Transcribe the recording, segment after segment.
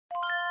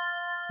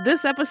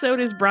This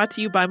episode is brought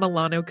to you by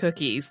Milano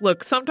Cookies.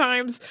 Look,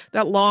 sometimes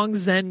that long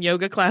Zen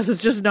yoga class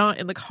is just not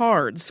in the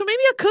cards, so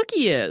maybe a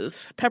cookie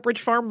is. Pepperidge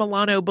Farm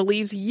Milano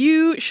believes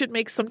you should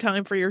make some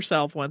time for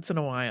yourself once in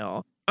a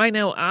while. I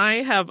know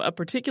I have a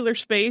particular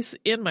space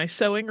in my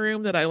sewing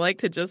room that I like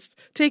to just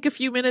take a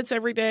few minutes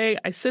every day.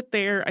 I sit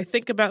there, I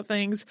think about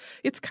things.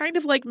 It's kind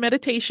of like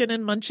meditation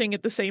and munching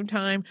at the same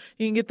time.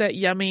 You can get that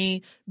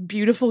yummy,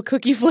 beautiful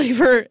cookie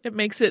flavor. It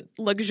makes it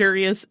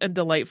luxurious and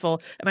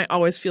delightful, and I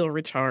always feel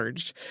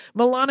recharged.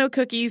 Milano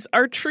cookies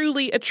are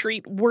truly a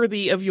treat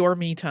worthy of your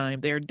me time.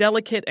 They are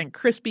delicate and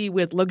crispy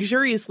with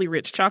luxuriously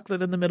rich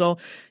chocolate in the middle.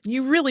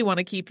 You really want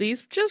to keep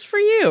these just for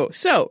you.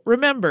 So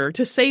remember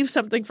to save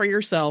something for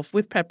yourself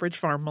with Pepperidge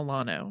Farm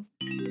Milano.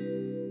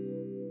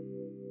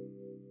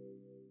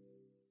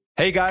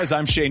 Hey guys,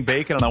 I'm Shane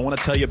Bacon, and I want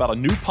to tell you about a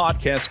new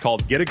podcast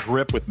called Get a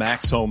Grip with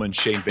Max Homa and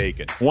Shane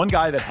Bacon. One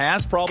guy that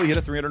has probably hit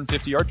a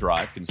 350-yard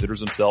drive, considers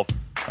himself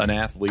an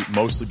athlete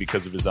mostly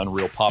because of his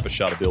unreal papa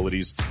shot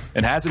abilities,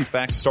 and has in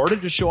fact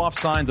started to show off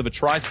signs of a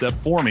tricep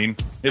forming,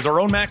 is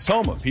our own Max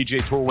Homa,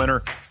 PGA Tour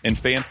winner and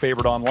fan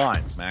favorite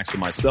online. Max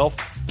and myself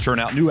churn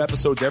out new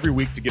episodes every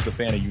week to give the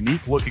fan a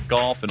unique look at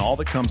golf and all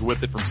that comes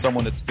with it from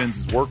someone that spends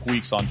his work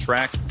weeks on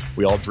tracks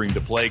we all dream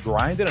to play,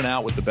 grinding it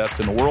out with the best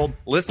in the world.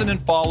 Listen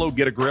and follow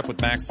Get a Grip with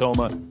Max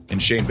Homa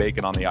and Shane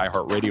Bacon on the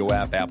iHeartRadio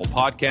app, Apple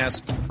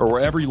Podcast, or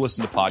wherever you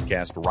listen to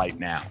podcasts right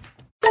now.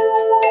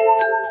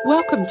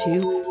 Welcome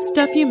to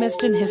Stuff You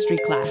Missed in History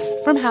Class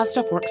from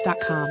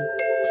HowStuffWorks.com.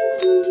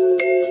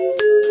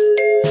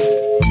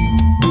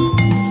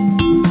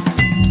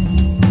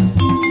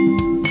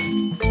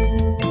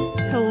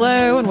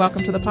 Hello and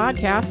welcome to the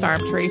podcast. I'm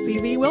Tracy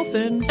V.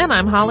 Wilson. And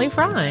I'm Holly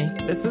Fry.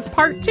 This is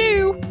part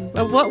 2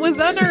 of what was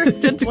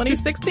unearthed in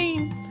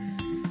 2016.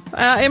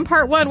 In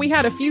part 1, we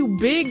had a few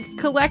big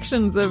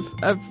collections of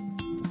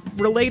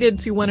related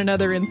to one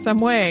another in some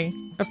way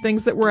of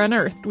things that were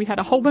unearthed. We had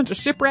a whole bunch of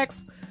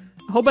shipwrecks,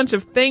 a whole bunch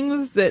of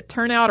things that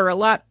turn out are a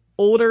lot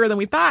older than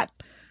we thought,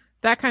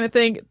 that kind of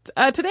thing.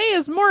 Today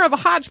is more of a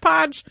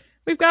hodgepodge.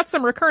 We've got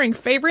some recurring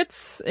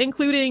favorites,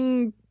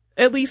 including,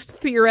 at least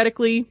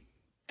theoretically,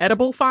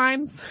 edible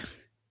finds.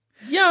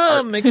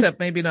 Yum, except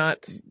maybe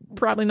not.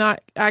 Probably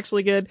not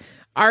actually good.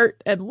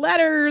 Art and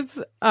letters,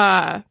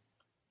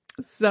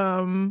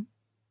 some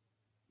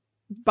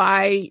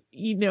by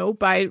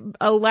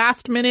a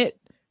last minute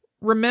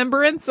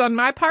remembrance on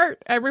my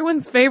part,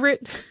 everyone's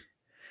favorite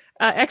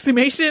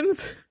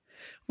exhumations,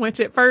 which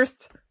at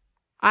first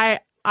I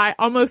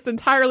almost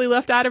entirely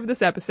left out of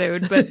this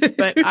episode, but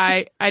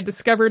I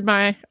discovered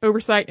my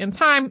oversight in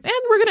time, and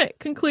we're going to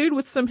conclude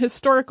with some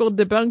historical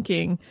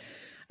debunking.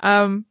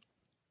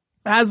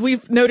 As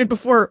we've noted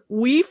before,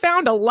 we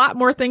found a lot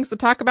more things to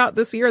talk about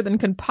this year than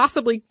can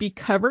possibly be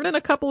covered in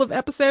a couple of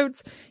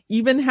episodes,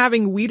 even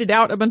having weeded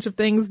out a bunch of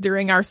things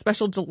during our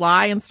special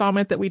July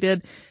installment that we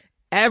did.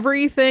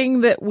 Everything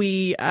that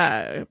we,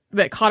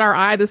 that caught our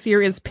eye this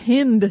year is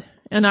pinned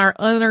in our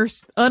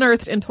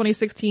Unearthed in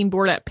 2016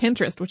 board at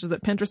Pinterest, which is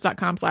at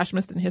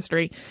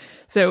pinterest.com/missedinhistory.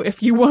 So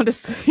if you want to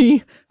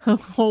see a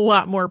whole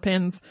lot more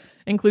pins,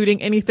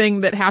 including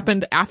anything that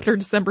happened after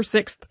December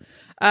 6th,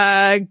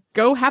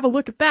 go have a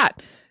look at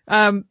that.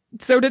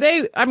 So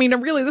today,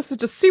 really, this is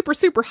just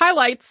super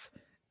highlights.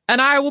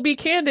 And I will be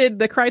candid,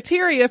 the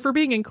criteria for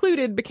being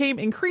included became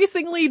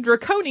increasingly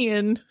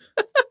draconian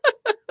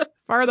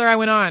farther I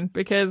went on,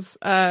 because,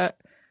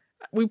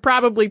 we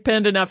probably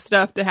pinned enough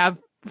stuff to have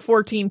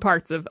 14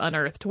 parts of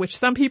Unearthed, which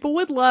some people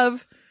would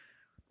love.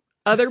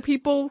 Other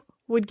people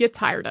would get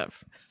tired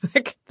of.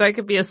 That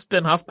could be a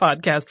spin-off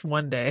podcast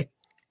one day.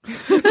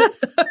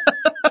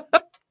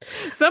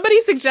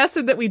 Somebody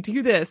suggested that we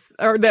do this,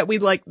 or that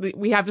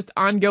we have just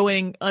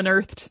ongoing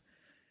Unearthed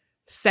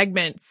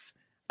segments.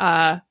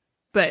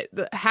 But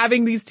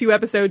having these 2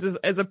 episodes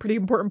is a pretty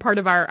important part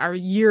of our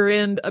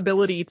year-end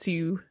ability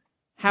to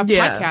have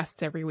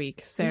podcasts every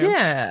week. So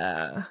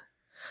yeah.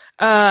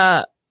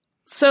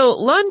 So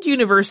Lund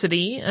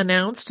University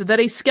announced that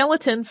a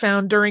skeleton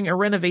found during a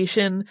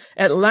renovation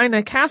at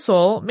Leine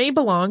Castle may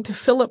belong to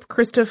Philip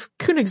Christoph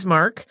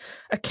Königsmark,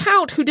 a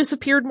count who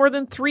disappeared more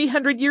than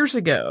 300 years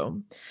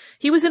ago.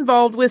 He was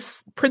involved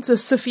with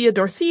Princess Sophia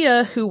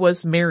Dorothea, who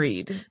was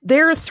married.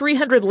 Their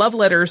 300 love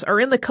letters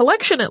are in the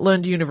collection at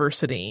Lund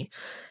University.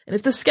 And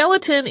if the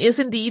skeleton is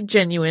indeed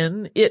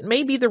genuine, it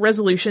may be the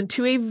resolution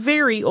to a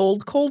very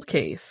old cold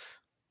case.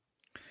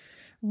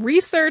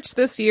 Research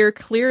this year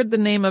cleared the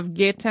name of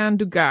Gaetan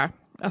Dugas,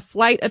 a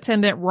flight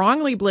attendant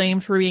wrongly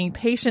blamed for being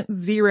patient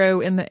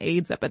 0 in the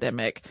AIDS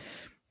epidemic.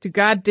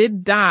 Dugas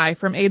did die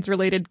from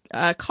AIDS-related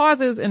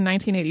causes in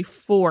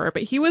 1984,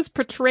 but he was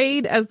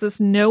portrayed as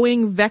this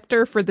knowing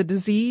vector for the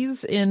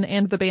disease in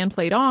And the Band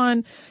Played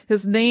On.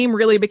 His name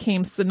really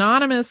became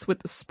synonymous with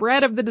the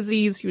spread of the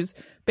disease. He was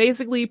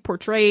basically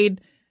portrayed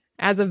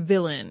as a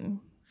villain.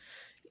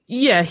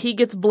 Yeah, he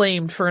gets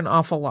blamed for an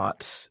awful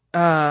lot.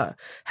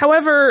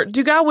 However,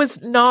 Dugas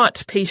was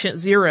not patient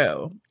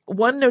 0.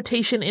 One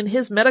notation in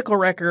his medical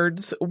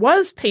records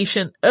was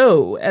patient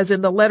O, as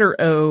in the letter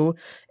O,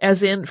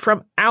 as in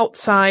from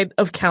outside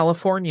of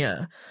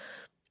California.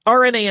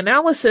 RNA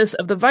analysis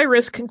of the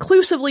virus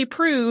conclusively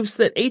proves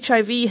that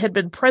HIV had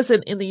been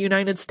present in the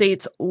United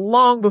States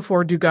long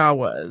before Dugas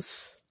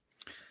was.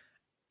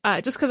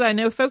 Just because I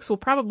know folks will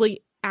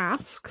probably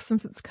ask,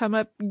 since it's come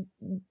up,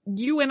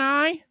 you and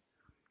I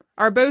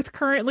are both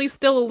currently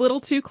still a little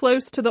too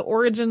close to the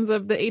origins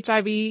of the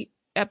HIV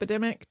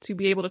epidemic to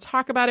be able to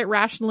talk about it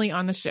rationally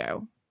on the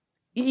show.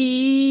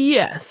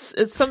 Yes,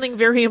 it's something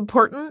very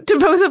important to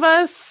both of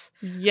us.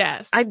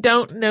 Yes. I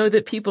don't know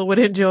that people would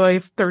enjoy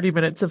 30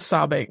 minutes of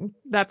sobbing.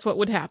 That's what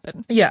would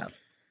happen. Yeah.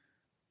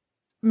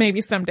 Maybe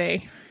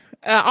someday.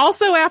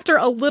 Also, after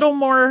a little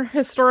more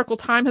historical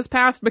time has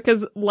passed,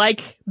 because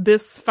like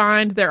this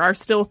find, there are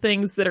still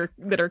things that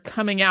are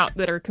coming out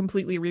that are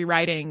completely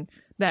rewriting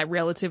that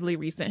relatively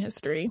recent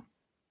history.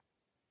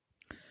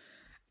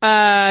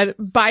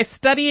 By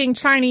studying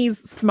Chinese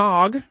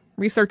smog,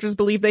 researchers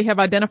believe they have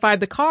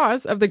identified the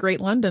cause of the Great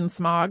London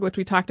Smog, which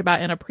we talked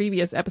about in a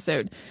previous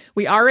episode.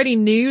 We already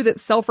knew that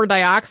sulfur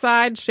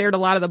dioxide shared a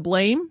lot of the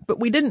blame, but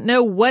we didn't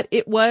know what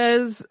it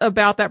was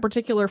about that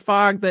particular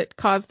fog that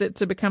caused it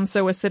to become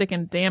so acidic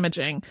and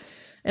damaging.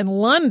 In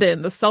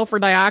London, the sulfur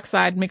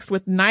dioxide mixed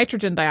with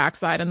nitrogen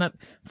dioxide, and that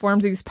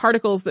formed these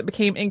particles that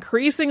became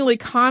increasingly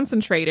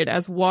concentrated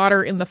as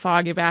water in the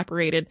fog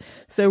evaporated.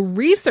 So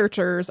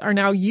researchers are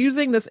now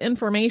using this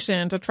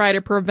information to try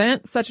to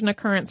prevent such an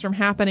occurrence from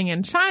happening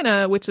in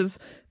China, which is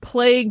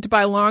plagued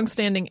by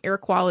long-standing air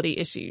quality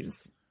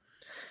issues.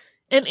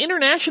 An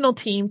international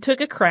team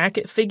took a crack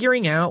at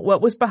figuring out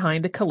what was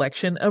behind a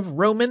collection of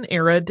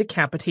Roman-era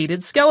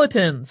decapitated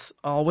skeletons,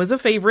 always a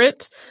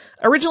favorite,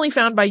 originally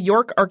found by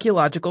York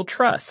Archaeological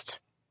Trust,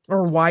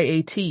 or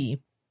YAT.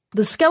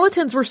 The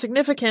skeletons were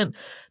significant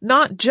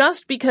not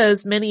just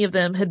because many of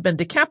them had been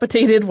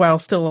decapitated while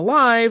still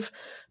alive,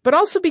 but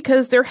also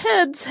because their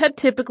heads had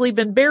typically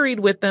been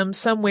buried with them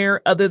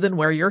somewhere other than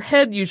where your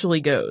head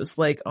usually goes,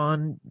 like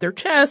on their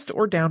chest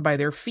or down by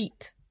their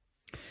feet.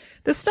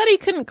 The study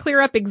couldn't clear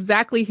up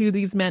exactly who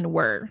these men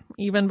were.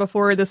 Even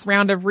before this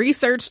round of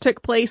research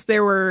took place,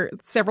 there were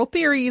several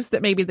theories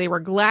that maybe they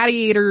were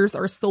gladiators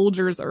or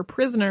soldiers or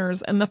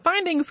prisoners, and the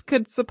findings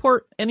could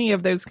support any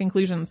of those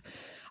conclusions.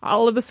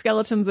 All of the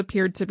skeletons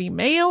appeared to be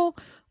male,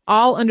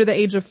 all under the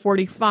age of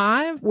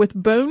 45, with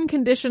bone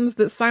conditions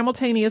that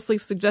simultaneously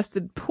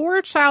suggested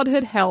poor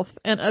childhood health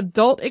and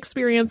adult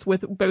experience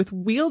with both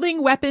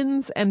wielding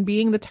weapons and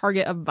being the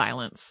target of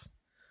violence.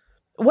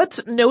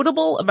 What's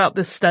notable about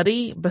this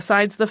study,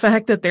 besides the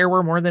fact that there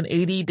were more than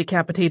 80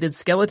 decapitated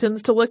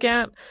skeletons to look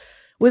at,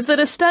 was that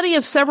a study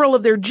of several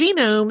of their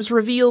genomes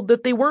revealed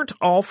that they weren't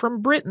all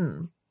from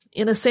Britain.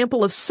 In a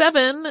sample of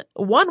 7,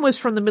 1 was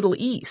from the Middle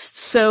East,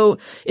 so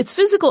it's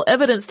physical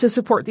evidence to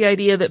support the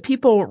idea that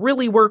people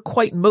really were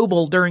quite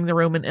mobile during the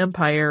Roman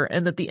Empire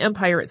and that the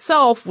empire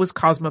itself was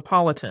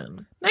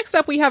cosmopolitan. Next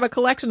up, we have a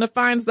collection of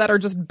finds that are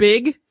just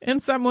big in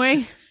some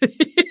way.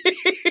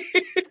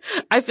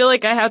 I feel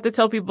like I have to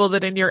tell people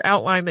that in your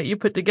outline that you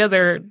put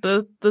together,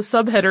 the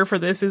subheader for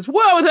this is,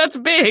 whoa, that's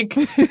big.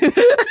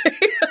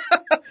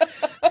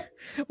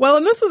 Well,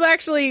 and this was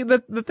actually the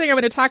thing I'm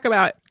going to talk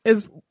about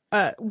is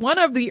one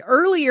of the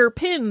earlier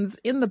pins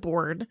in the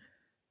board.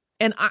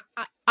 And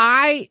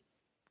I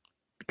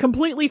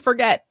completely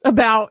forget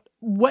about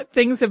what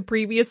things have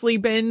previously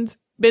been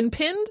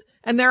pinned.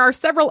 And there are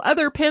several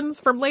other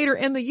pins from later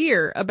in the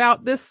year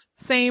about this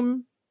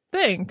same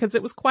thing, because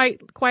it was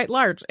quite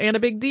large and a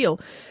big deal.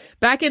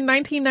 Back in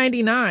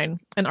 1999,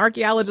 an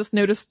archaeologist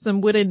noticed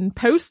some wooden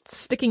posts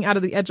sticking out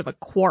of the edge of a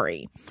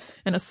quarry.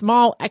 And a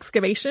small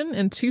excavation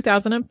in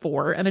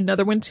 2004 and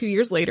another one 2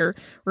 years later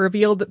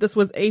revealed that this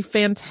was a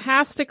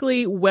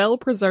fantastically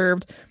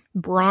well-preserved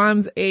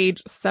Bronze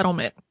Age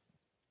settlement.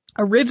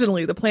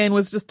 Originally, the plan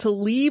was just to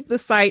leave the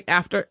site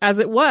after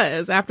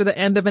the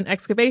end of an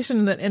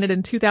excavation that ended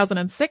in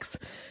 2006,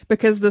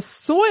 because the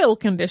soil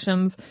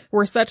conditions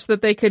were such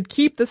that they could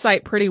keep the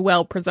site pretty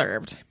well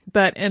preserved.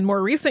 But in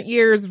more recent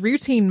years,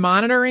 routine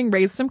monitoring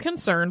raised some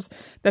concerns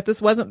that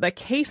this wasn't the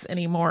case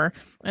anymore,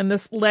 and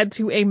this led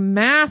to a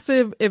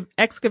massive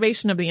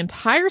excavation of the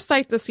entire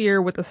site this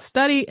year with a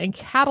study and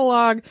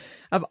catalog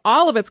of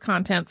all of its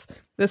contents.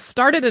 This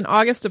started in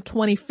August of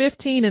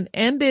 2015 and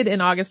ended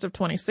in August of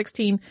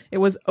 2016. It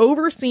was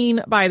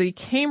overseen by the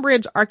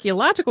Cambridge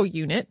Archaeological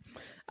Unit,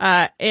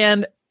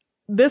 and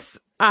this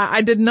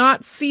I did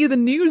not see the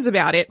news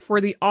about it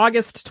for the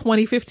August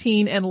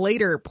 2015 and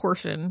later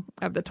portion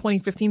of the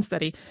 2015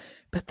 study,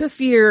 but this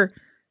year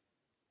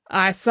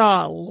I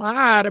saw a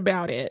lot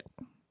about it.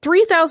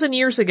 3,000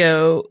 years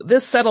ago,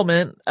 this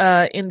settlement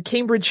in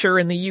Cambridgeshire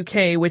in the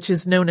UK, which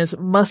is known as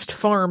Must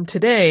Farm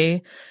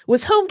today,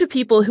 was home to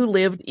people who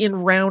lived in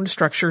round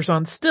structures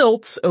on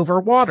stilts over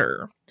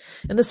water.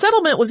 And the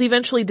settlement was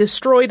eventually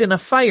destroyed in a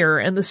fire,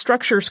 and the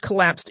structures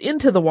collapsed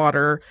into the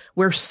water,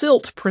 where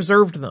silt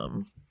preserved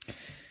them.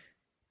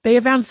 They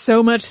have found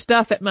so much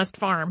stuff at Must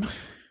Farm.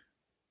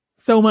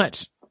 So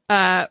much.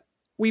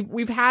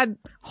 We've had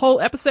whole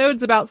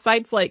episodes about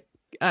sites like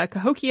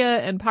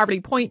Cahokia and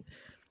Poverty Point.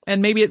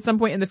 And maybe at some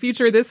point in the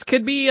future, this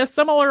could be a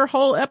similar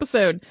whole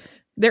episode.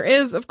 There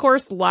is, of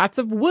course, lots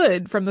of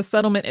wood from the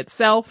settlement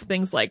itself,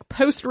 things like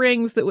post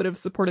rings that would have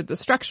supported the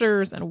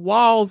structures and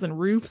walls and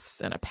roofs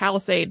and a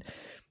palisade.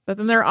 But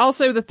then there are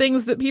also the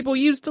things that people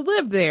used to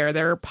live there.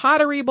 There are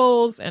pottery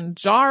bowls and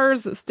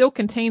jars that still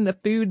contain the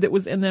food that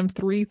was in them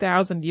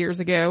 3,000 years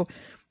ago.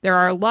 There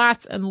are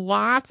lots and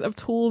lots of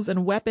tools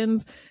and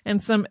weapons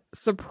and some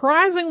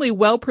surprisingly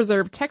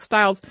well-preserved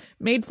textiles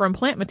made from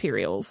plant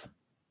materials.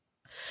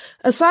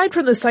 Aside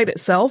from the site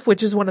itself,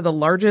 which is one of the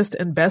largest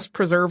and best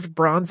preserved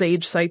Bronze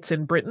Age sites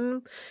in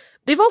Britain,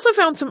 they've also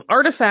found some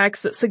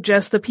artifacts that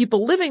suggest the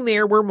people living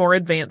there were more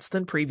advanced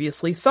than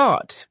previously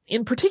thought.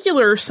 In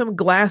particular, some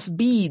glass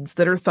beads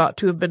that are thought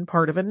to have been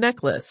part of a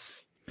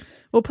necklace.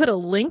 We'll put a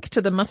link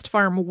to the Must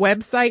Farm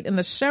website in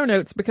the show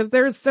notes because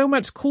there's so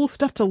much cool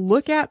stuff to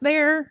look at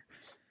there.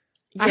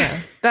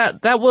 Yeah,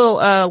 that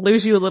will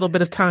lose you a little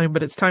bit of time,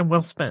 but it's time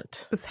well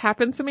spent. This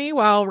happened to me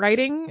while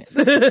writing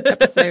this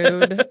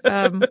episode.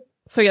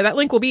 So yeah, that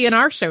link will be in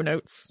our show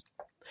notes.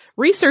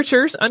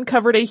 Researchers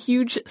uncovered a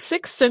huge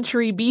 6th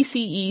century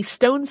BCE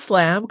stone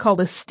slab called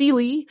a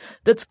stele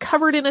that's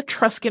covered in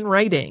Etruscan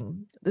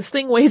writing. This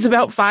thing weighs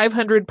about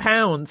 500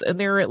 pounds, and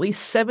there are at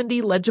least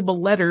 70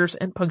 legible letters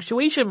and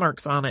punctuation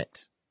marks on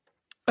it.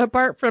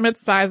 Apart from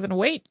its size and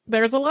weight,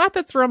 there's a lot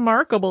that's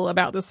remarkable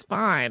about this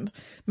find.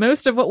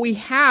 Most of what we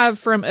have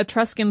from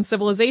Etruscan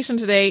civilization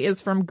today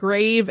is from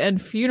grave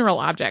and funeral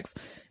objects,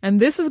 and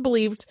this is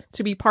believed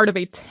to be part of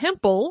a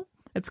temple.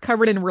 It's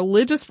covered in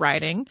religious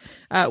writing,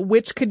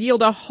 which could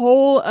yield a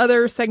whole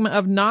other segment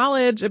of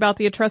knowledge about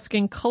the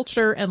Etruscan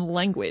culture and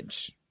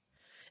language.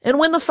 And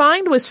when the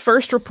find was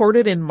first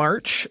reported in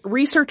March,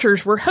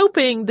 researchers were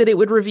hoping that it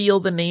would reveal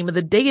the name of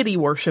the deity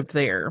worshipped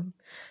there.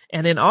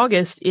 And in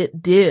August,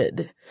 it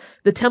did.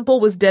 The temple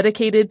was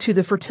dedicated to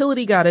the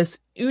fertility goddess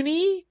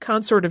Uni,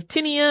 consort of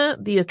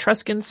Tinia, the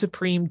Etruscan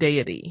supreme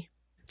deity.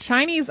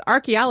 Chinese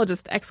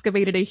archaeologists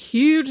excavated a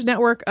huge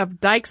network of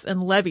dikes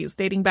and levees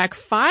dating back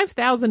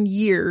 5,000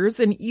 years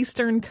in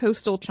eastern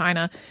coastal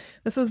China.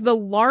 This is the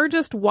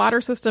largest water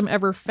system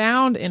ever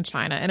found in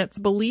China, and it's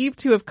believed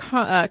to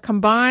have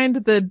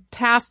combined the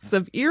tasks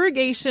of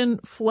irrigation,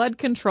 flood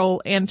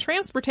control, and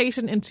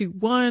transportation into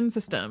one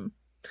system.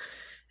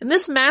 And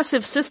this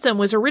massive system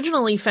was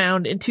originally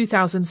found in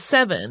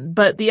 2007,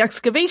 but the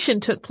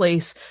excavation took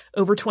place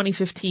over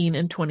 2015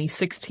 and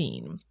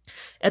 2016.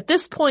 At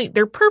this point,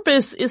 their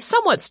purpose is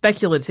somewhat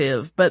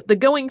speculative, but the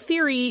going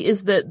theory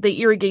is that they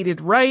irrigated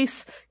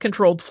rice,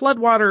 controlled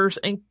floodwaters,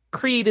 and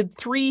created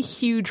 3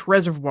 huge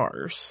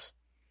reservoirs.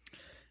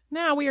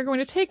 Now we are going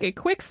to take a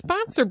quick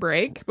sponsor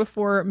break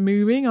before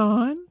moving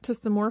on to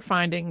some more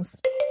findings.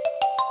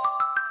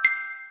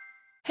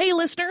 Hey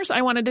listeners,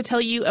 I wanted to tell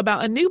you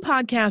about a new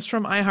podcast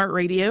from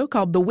iHeartRadio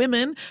called The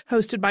Women,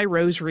 hosted by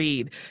Rose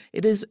Reed.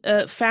 It is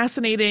a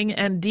fascinating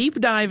and deep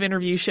dive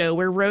interview show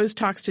where Rose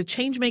talks to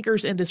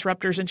changemakers and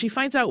disruptors, and she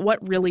finds out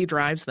what really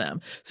drives them.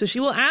 So she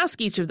will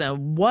ask each of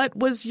them, what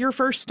was your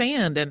first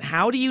stand, and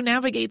how do you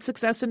navigate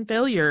success and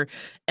failure?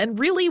 And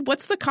really,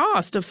 what's the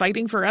cost of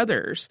fighting for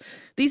others?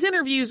 These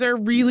interviews are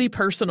really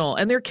personal,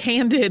 and they're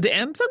candid,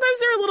 and sometimes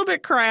they're a little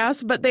bit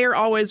crass, but they are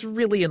always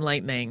really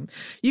enlightening.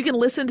 You can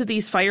listen to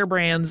these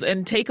firebrands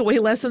and take away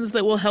lessons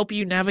that will help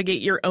you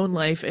navigate your own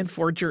life and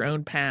forge your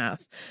own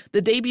path.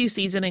 The debut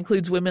season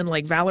includes women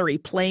like Valerie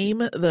Plame,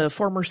 the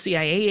former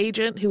CIA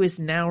agent who is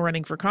now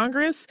running for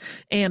Congress,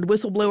 and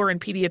whistleblower and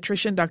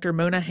pediatrician Dr.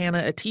 Mona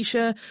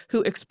Hanna-Attisha,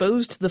 who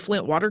exposed the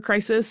Flint water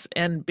crisis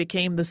and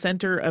became the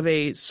center of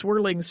a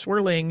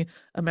swirling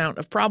amount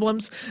of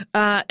problems,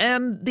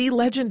 and the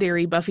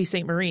legendary Buffy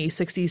St. Marie,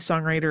 60s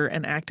songwriter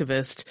and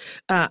activist.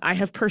 I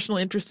have personal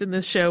interest in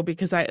this show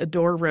because I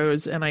adore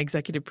Rose and I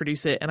executive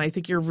produce it, and I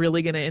think you're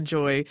really going to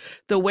enjoy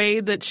the way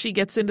that she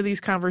gets into these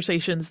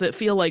conversations that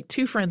feel like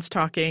two friends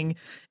talking,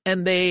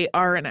 and they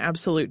are an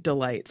absolute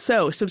delight.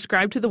 So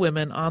subscribe to The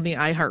Women on the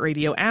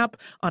iHeartRadio app,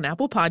 on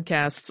Apple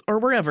Podcasts, or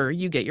wherever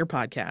you get your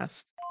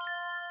podcasts.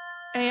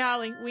 Hey,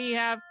 Holly, we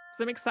have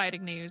some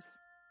exciting news.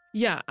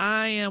 Yeah,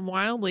 I am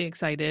wildly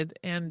excited,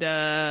 and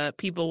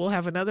people will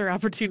have another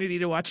opportunity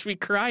to watch me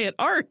cry at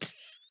art.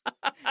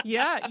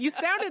 Yeah, you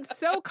sounded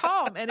so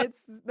calm, and it's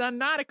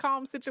not a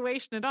calm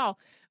situation at all.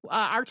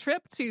 Our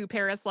trip to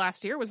Paris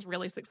last year was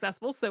really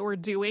successful, so we're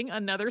doing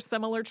another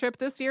similar trip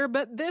this year,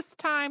 but this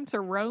time to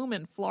Rome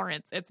and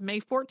Florence. It's May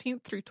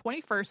 14th through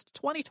 21st,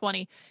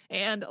 2020,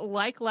 and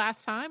like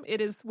last time, it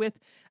is with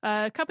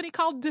a company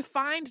called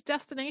Defined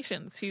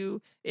Destinations,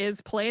 who is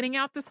planning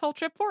out this whole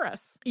trip for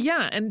us.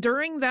 Yeah, and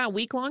during that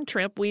week-long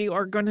trip, we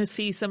are going to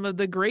see some of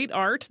the great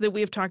art that we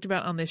have talked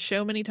about on this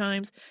show many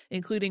times,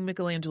 including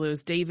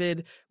Michelangelo's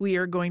David. We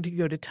are going to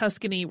go to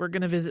Tuscany. We're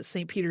going to visit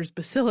St. Peter's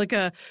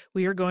Basilica.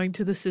 We are going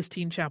to the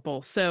Sistine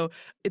Chapel. So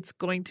it's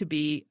going to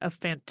be a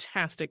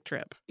fantastic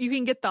trip. You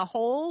can get the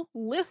whole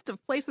list of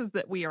places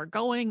that we are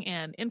going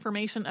and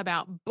information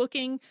about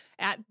booking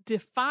at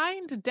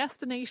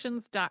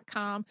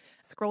defineddestinations.com.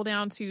 Scroll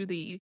down to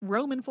the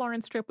Rome and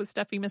Florence trip with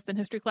Stuff You Missed in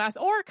History Class,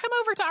 or come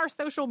over to our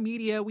social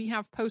media. We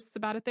have posts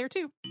about it there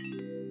too.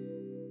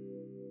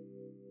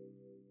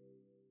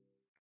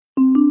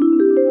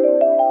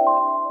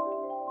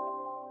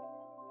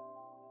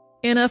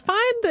 in a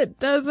find that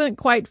doesn't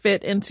quite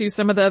fit into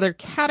some of the other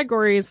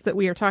categories that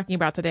we are talking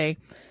about today.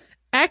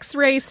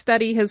 X-ray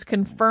study has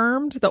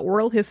confirmed the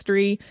oral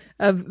history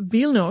of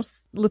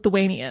Vilnius,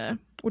 Lithuania,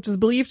 which is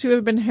believed to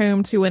have been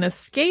home to an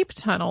escape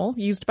tunnel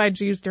used by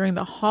Jews during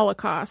the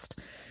Holocaust.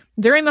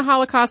 During the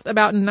Holocaust,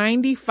 about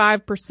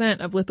 95%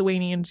 of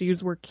Lithuanian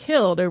Jews were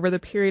killed over the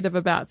period of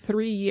about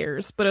 3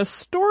 years, but a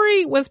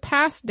story was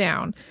passed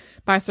down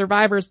by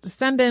survivors'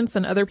 descendants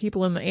and other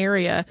people in the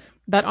area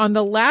that on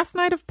the last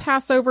night of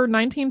Passover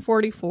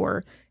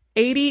 1944,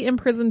 80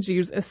 imprisoned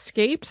Jews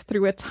escaped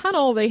through a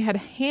tunnel they had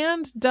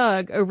hand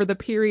dug over the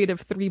period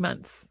of 3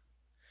 months.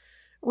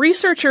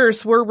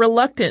 Researchers were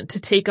reluctant to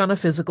take on a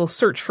physical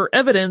search for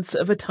evidence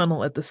of a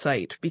tunnel at the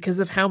site because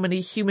of how many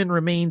human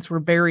remains were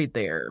buried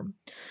there.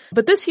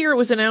 But this year it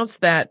was announced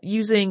that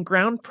using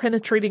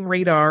ground-penetrating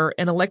radar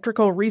and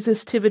electrical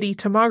resistivity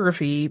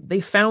tomography,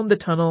 they found the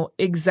tunnel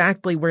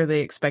exactly where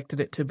they expected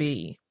it to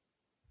be.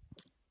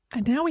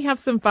 And now we have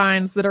some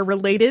finds that are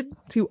related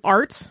to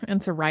art and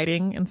to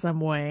writing in some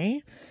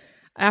way.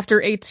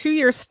 After a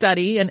 2-year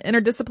study, an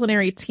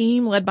interdisciplinary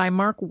team led by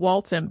Mark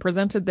Walton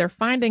presented their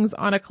findings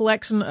on a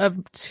collection of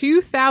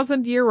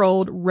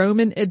 2,000-year-old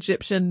Roman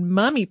Egyptian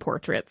mummy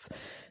portraits.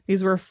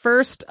 These were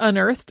first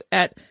unearthed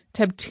at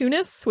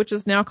Tebtunis, which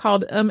is now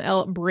called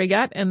El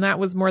Brigat, and that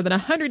was more than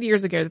 100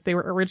 years ago that they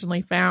were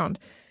originally found.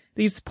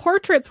 These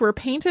portraits were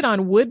painted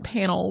on wood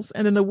panels,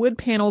 and then the wood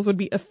panels would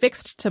be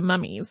affixed to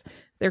mummies.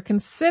 They're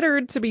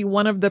considered to be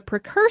one of the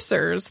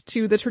precursors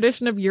to the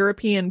tradition of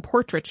European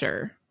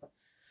portraiture.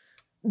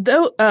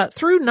 Though,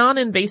 through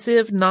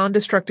non-invasive,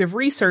 non-destructive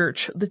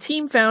research, the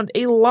team found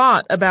a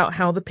lot about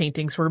how the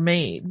paintings were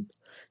made.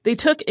 They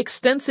took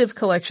extensive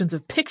collections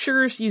of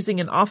pictures using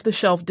an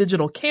off-the-shelf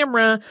digital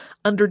camera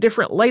under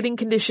different lighting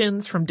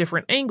conditions from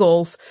different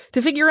angles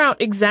to figure out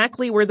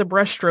exactly where the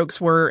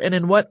brushstrokes were and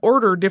in what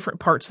order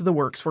different parts of the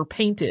works were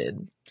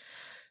painted.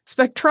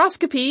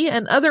 Spectroscopy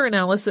and other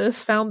analysis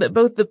found that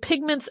both the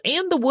pigments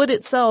and the wood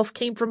itself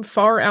came from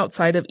far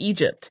outside of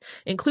Egypt,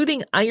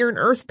 including iron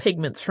earth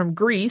pigments from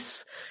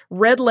Greece,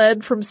 red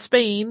lead from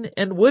Spain,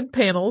 and wood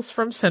panels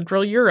from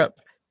Central Europe.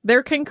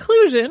 Their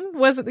conclusion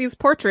was that these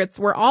portraits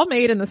were all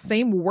made in the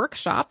same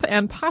workshop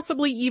and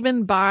possibly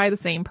even by the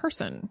same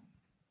person.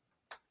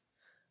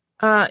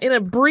 In a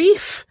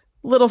brief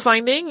little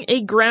finding,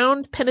 a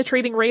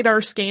ground-penetrating radar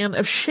scan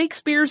of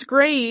Shakespeare's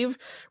grave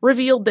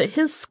revealed that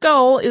his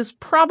skull is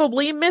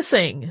probably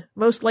missing,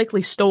 most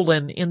likely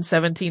stolen in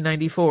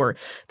 1794.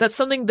 That's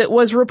something that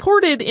was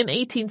reported in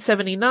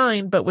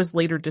 1879 but was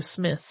later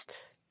dismissed.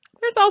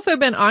 There's also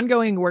been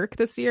ongoing work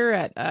this year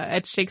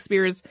at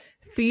Shakespeare's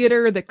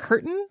Theater, the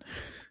Curtain,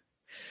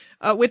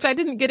 which I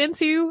didn't get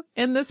into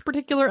in this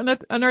particular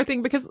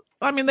unearthing because,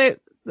 I mean,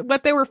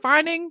 what they were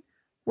finding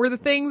were the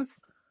things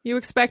you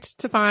expect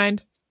to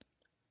find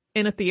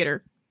in a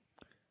theater.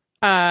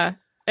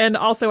 And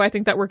also I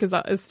think that work is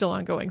still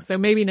ongoing. So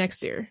maybe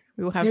next year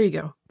we will have there you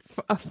go.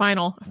 a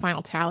final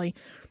tally.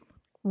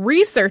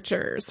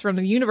 Researchers from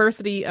the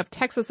University of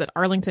Texas at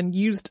Arlington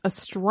used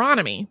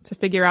astronomy to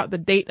figure out the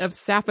date of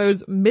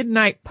Sappho's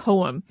Midnight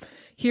Poem.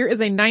 Here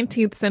is a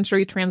 19th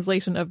century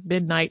translation of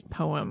Midnight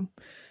Poem.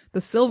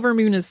 The silver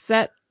moon is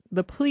set,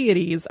 the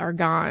Pleiades are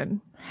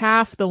gone.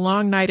 Half the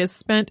long night is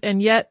spent,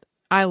 and yet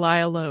I lie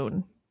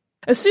alone.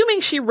 Assuming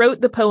she wrote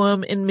the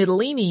poem in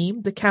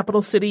Mytilene, the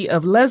capital city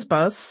of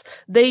Lesbos,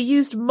 they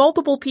used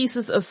multiple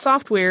pieces of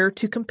software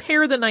to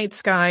compare the night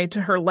sky to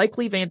her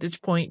likely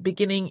vantage point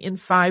beginning in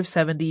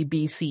 570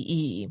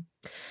 BCE.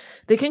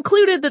 They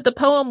concluded that the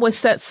poem was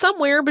set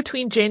somewhere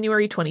between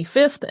January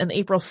 25th and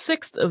April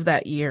 6th of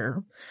that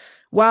year.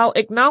 While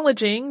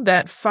acknowledging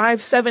that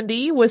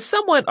 570 was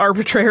somewhat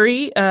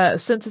arbitrary,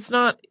 since it's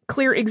not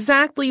clear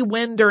exactly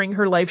when during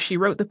her life she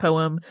wrote the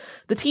poem,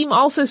 the team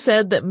also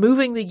said that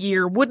moving the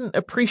year wouldn't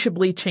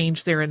appreciably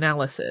change their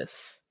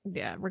analysis.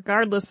 Yeah,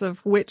 regardless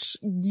of which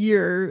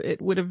year,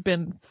 it would have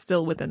been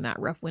still within that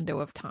rough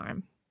window of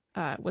time,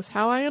 was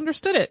how I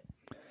understood it.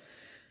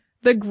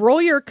 The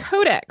Grolier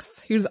Codex,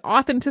 whose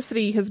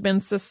authenticity has been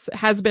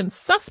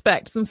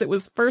suspect since it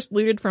was first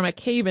looted from a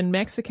cave in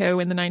Mexico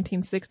in the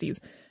 1960s,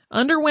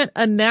 underwent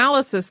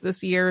analysis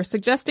this year,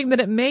 suggesting that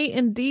it may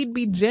indeed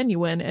be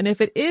genuine, and if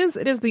it is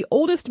the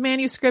oldest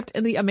manuscript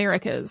in the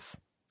Americas.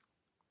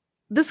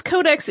 This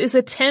codex is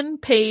a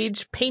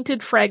 10-page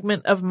painted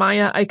fragment of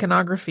Maya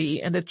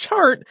iconography and a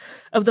chart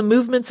of the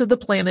movements of the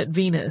planet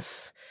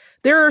Venus.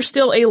 There are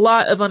still a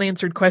lot of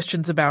unanswered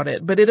questions about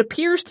it, but it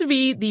appears to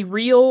be the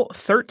real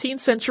 13th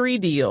century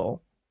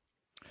deal.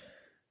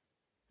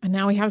 And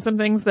now we have some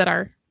things that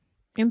are,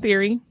 in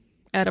theory,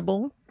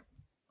 edible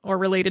or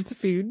related to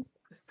food.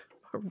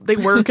 They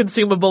were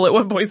consumable at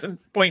one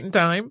point in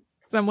time.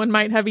 Someone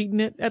might have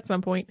eaten it at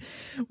some point.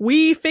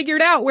 We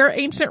figured out where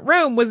ancient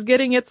Rome was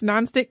getting its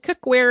nonstick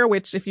cookware,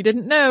 which, if you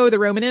didn't know, the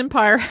Roman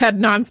Empire had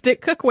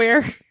nonstick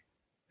cookware.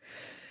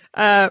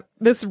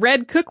 This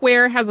red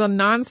cookware has a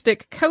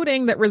nonstick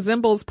coating that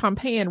resembles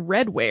Pompeian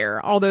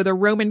redware, although the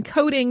Roman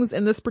coatings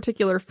in this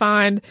particular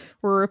find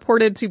were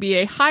reported to be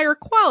a higher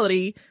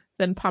quality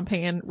than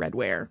Pompeian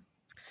redware.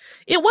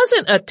 It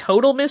wasn't a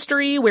total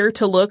mystery where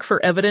to look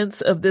for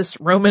evidence of this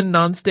Roman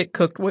nonstick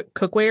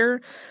cookware.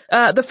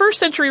 The first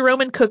century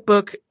Roman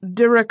cookbook,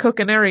 Dura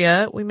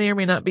Coquinaria, we may or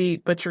may not be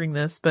butchering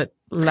this, but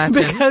Latin.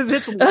 Because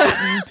it's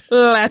Latin.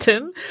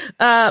 Latin,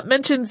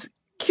 mentions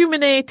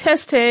cumene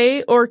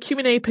teste or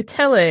cumene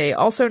patelle,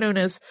 also known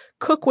as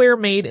cookware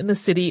made in the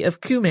city of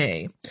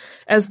Cumae,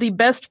 as the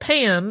best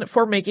pan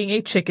for making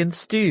a chicken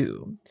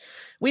stew.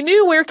 We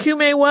knew where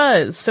Cumae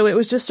was, so it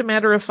was just a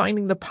matter of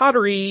finding the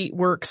pottery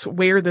works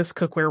where this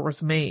cookware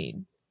was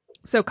made.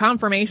 So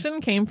confirmation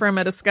came from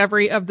a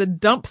discovery of the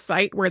dump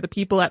site where the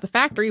people at the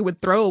factory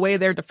would throw away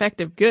their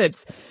defective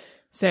goods.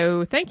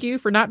 So thank you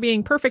for not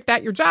being perfect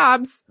at your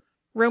jobs,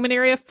 Roman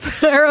era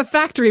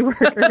factory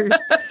workers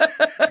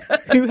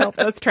who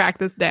helped us track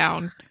this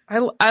down.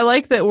 I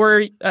like that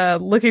we're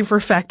looking for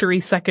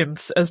factory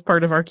seconds as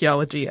part of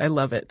archaeology. I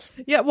love it.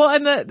 Yeah, well,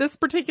 and this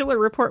particular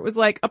report was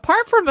like,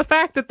 apart from the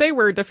fact that they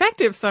were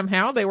defective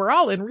somehow, they were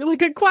all in really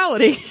good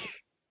quality.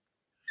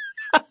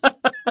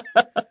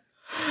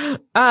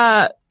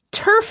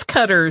 Turf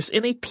cutters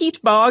in a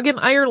peat bog in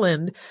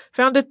Ireland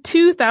found a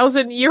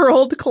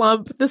 2,000-year-old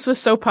clump. This was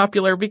so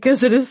popular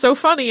because it is so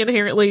funny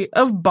inherently,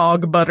 of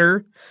bog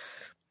butter.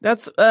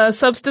 That's a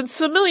substance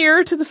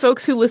familiar to the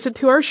folks who listen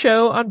to our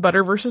show on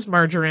butter versus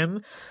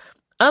margarine.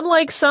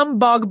 Unlike some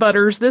bog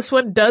butters, this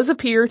one does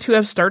appear to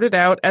have started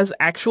out as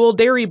actual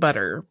dairy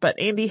butter, but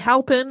Andy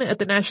Halpin at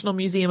the National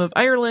Museum of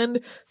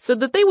Ireland said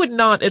that they would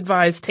not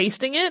advise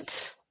tasting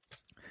it.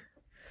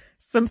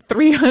 Some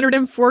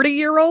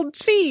 340-year-old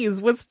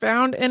cheese was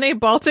found in a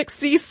Baltic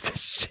Sea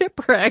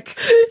shipwreck.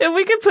 If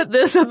we could put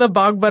this and the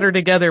bog butter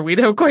together, we'd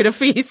have quite a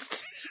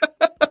feast.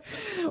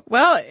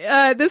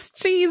 Well, this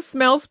cheese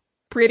smells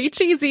pretty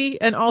cheesy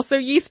and also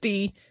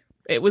yeasty.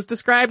 It was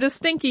described as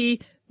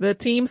stinky. The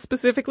team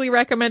specifically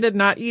recommended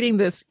not eating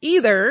this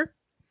either.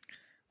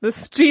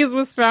 This cheese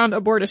was found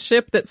aboard a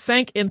ship that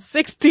sank in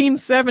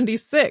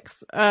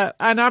 1676.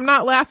 And I'm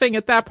not laughing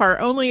at that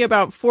part. Only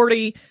about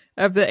 40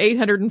 of the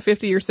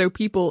 850 or so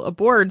people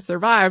aboard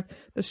survived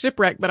the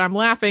shipwreck, but I'm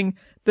laughing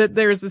that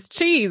there's this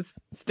cheese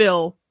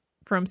still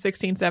from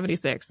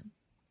 1676.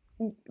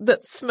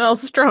 That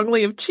smells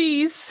strongly of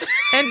cheese.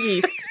 And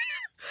yeast.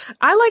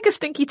 I like a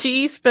stinky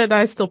cheese, but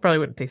I still probably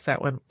wouldn't taste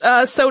that one.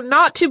 So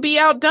not to be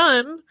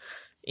outdone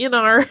in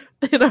our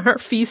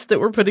feast that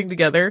we're putting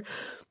together,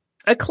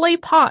 a clay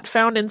pot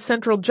found in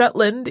central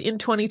Jutland in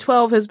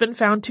 2012 has been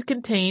found to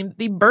contain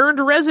the burned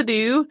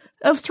residue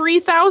of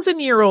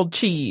 3,000-year-old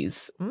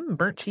cheese.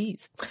 Burnt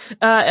cheese.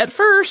 At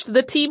first,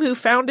 the team who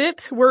found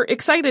it were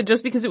excited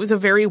just because it was a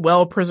very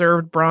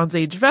well-preserved Bronze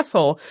Age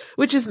vessel,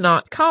 which is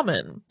not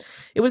common.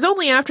 It was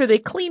only after they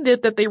cleaned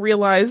it that they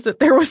realized that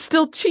there was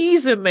still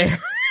cheese in there.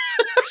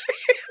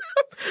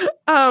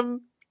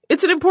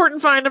 It's an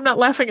important find. I'm not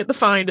laughing at the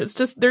find. It's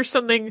just there's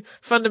something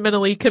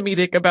fundamentally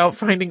comedic about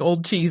finding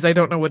old cheese. I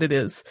don't know what it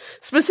is.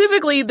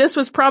 Specifically, this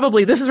is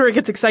where it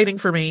gets exciting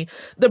for me.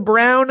 The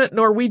brown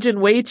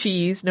Norwegian whey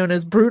cheese known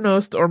as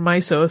brunost or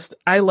mysost.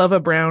 I love a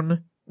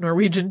brown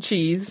Norwegian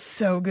cheese.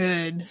 So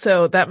good.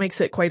 So that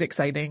makes it quite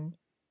exciting.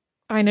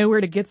 I know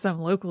where to get some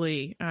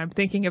locally. I'm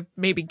thinking of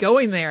maybe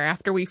going there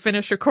after we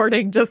finish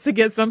recording just to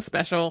get some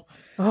special.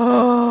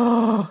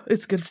 Oh,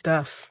 it's good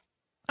stuff.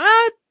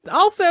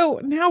 Also,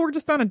 now we're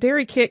just on a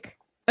dairy kick.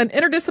 An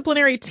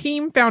interdisciplinary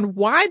team found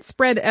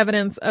widespread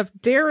evidence of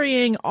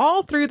dairying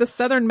all through the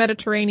southern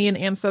Mediterranean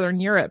and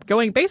southern Europe,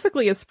 going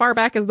basically as far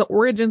back as the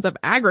origins of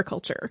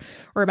agriculture,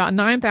 or about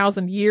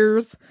 9,000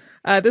 years.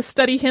 This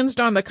study hinged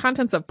on the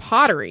contents of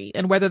pottery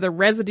and whether the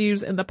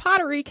residues in the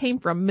pottery came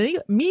from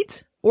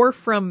meat or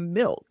from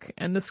milk.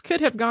 And this could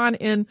have gone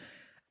in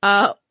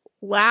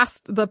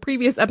the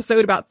previous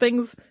episode about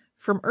things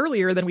from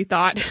earlier than we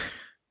thought.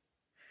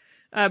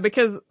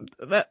 Because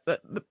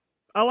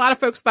a lot of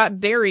folks thought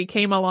dairy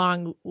came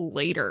along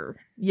later.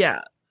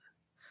 Yeah.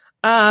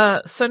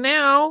 So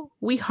now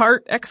we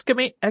heart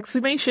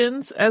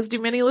exhumations, as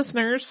do many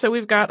listeners. So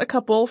we've got a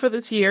couple for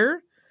this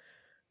year.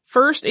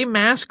 First, a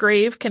mass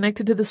grave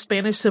connected to the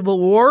Spanish Civil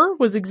War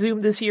was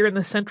exhumed this year in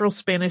the central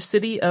Spanish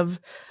city of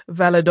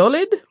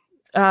Valladolid.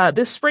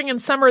 This spring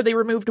and summer, they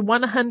removed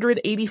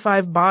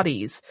 185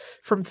 bodies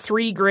from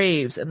 3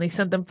 graves, and they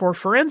sent them for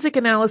forensic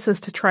analysis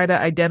to try to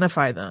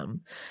identify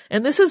them.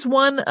 And this is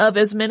one of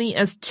as many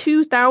as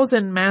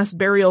 2,000 mass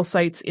burial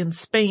sites in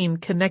Spain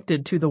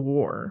connected to the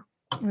war.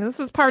 This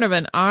is part of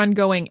an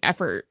ongoing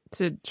effort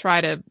to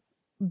try to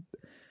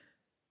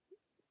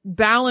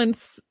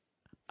balance,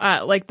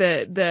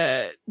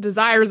 the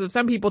desires of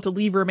some people to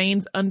leave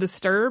remains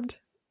undisturbed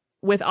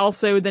with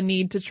also the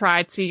need to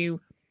try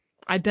to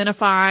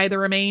identify the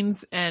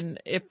remains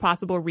and, if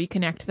possible,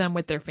 reconnect them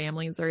with their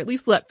families, or at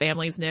least let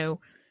families know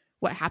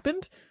what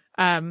happened.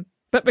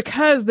 But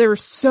because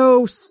there's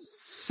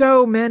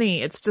so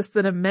many, it's just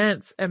an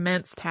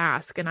immense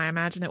task, and I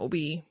imagine it will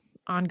be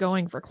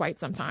ongoing for quite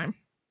some time.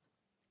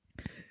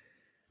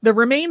 The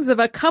remains of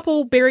a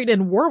couple buried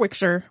in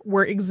Warwickshire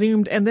were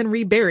exhumed and then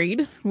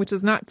reburied, which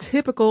is not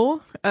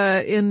typical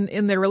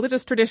in their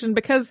religious tradition,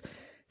 because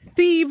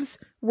thieves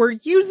were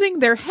using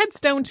their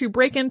headstone to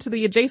break into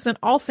the adjacent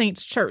All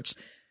Saints Church.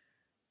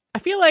 I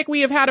feel like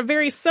we have had a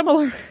very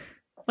similar,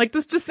 like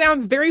this just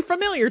sounds very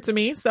familiar to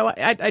me, so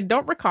I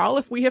don't recall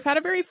if we have had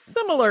a very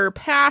similar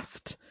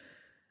past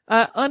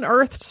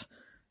unearthed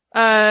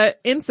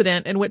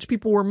incident in which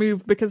people were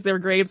moved because their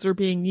graves were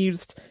being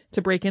used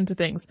to break into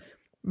things.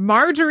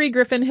 Marjorie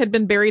Griffin had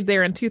been buried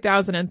there in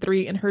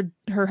 2003, and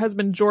her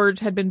husband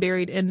George had been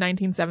buried in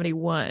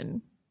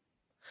 1971.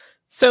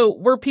 So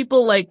were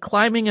people like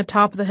climbing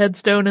atop the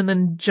headstone and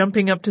then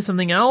jumping up to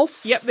something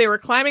else? Yep, they were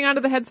climbing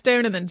onto the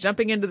headstone and then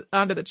jumping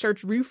onto the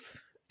church roof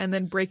and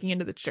then breaking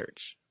into the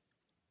church.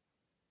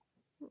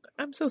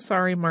 I'm so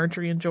sorry,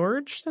 Marjorie and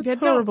George. That's Yeah, a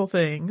horrible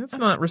thing. That's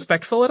not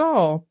respectful at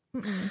all.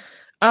 Mm-mm.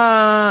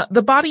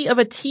 The body of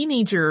a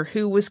teenager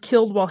who was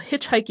killed while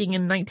hitchhiking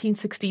in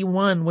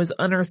 1961 was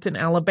unearthed in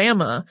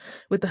Alabama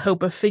with the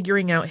hope of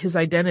figuring out his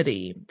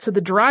identity. So the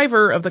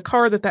driver of the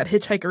car that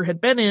hitchhiker had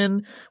been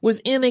in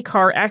was in a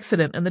car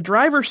accident, and the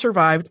driver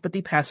survived, but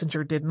the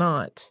passenger did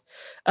not.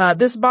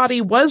 This body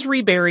was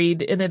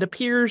reburied, and it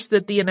appears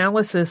that the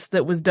analysis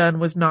that was done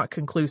was not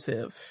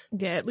conclusive.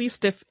 Yeah, at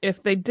least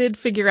if they did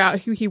figure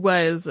out who he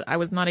was, I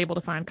was not able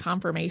to find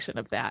confirmation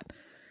of that.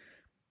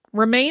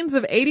 Remains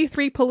of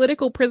 83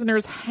 political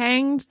prisoners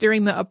hanged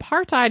during the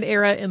apartheid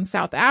era in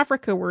South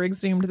Africa were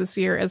exhumed this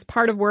year as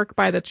part of work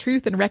by the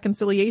Truth and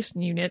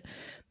Reconciliation Unit.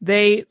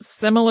 They,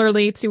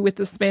 similarly to with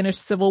the Spanish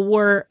Civil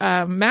War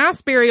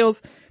mass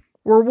burials,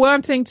 were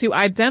wanting to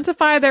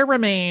identify their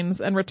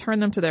remains and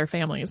return them to their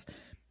families.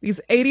 These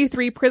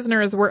 83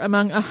 prisoners were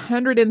among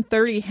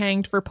 130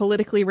 hanged for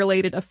politically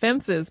related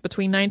offenses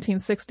between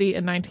 1960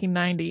 and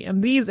 1990,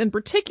 and these in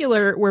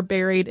particular were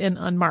buried in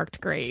unmarked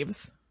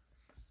graves.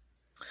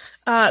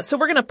 So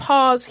we're going to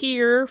pause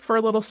here for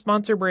a little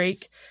sponsor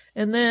break,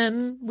 and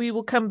then we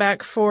will come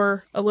back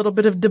for a little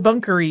bit of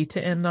debunkery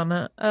to end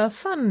on a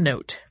fun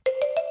note.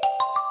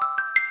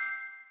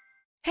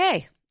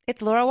 Hey,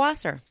 it's Laura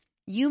Wasser.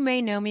 You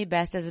may know me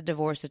best as a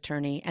divorce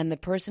attorney and the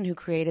person who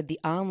created the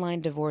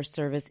online divorce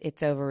service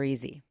It's Over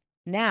Easy.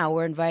 Now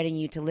we're inviting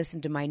you to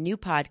listen to my new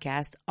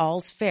podcast,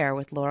 All's Fair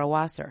with Laura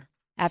Wasser.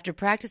 After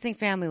practicing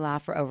family law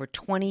for over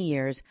 20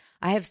 years,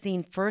 I have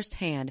seen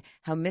firsthand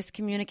how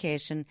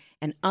miscommunication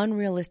and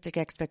unrealistic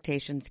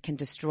expectations can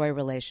destroy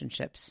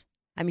relationships.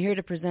 I'm here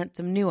to present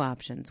some new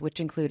options, which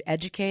include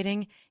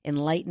educating,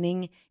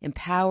 enlightening,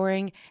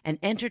 empowering, and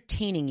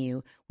entertaining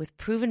you with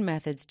proven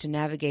methods to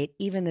navigate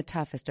even the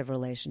toughest of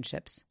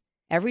relationships.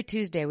 Every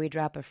Tuesday, we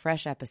drop a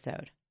fresh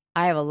episode.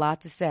 I have a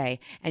lot to say,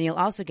 and you'll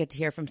also get to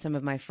hear from some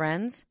of my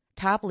friends,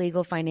 top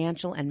legal,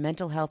 financial, and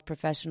mental health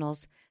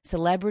professionals,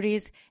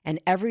 celebrities, and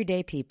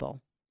everyday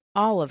people,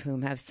 all of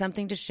whom have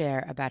something to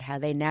share about how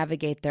they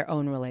navigate their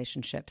own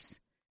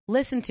relationships.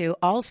 Listen to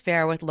All's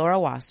Fair with Laura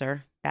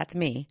Wasser, that's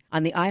me,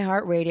 on the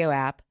iHeartRadio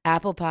app,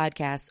 Apple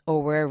Podcasts,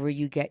 or wherever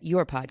you get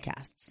your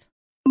podcasts.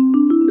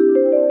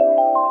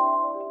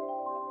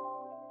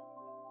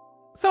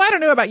 So I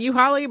don't know about you,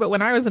 Holly, but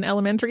when I was in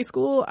elementary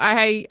school,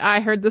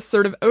 I heard this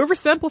sort of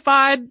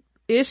oversimplified,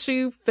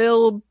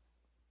 issue-filled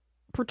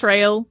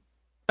portrayal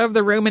of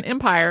the Roman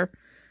Empire,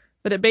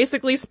 that it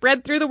basically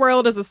spread through the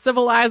world as a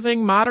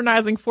civilizing,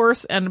 modernizing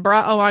force and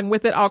brought along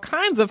with it all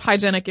kinds of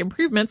hygienic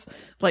improvements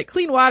like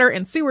clean water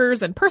and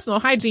sewers and personal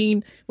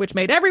hygiene, which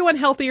made everyone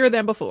healthier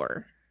than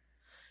before.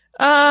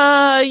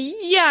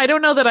 Yeah, I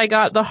don't know that I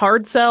got the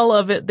hard sell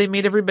of it. They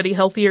made everybody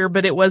healthier,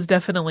 but it was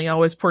definitely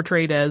always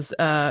portrayed as,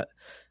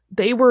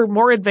 they were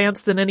more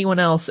advanced than anyone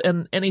else,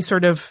 and any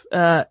sort of,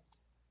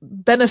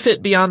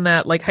 benefit beyond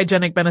that, like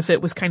hygienic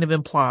benefit, was kind of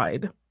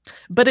implied.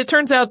 But it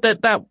turns out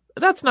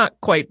that's not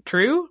quite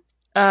true.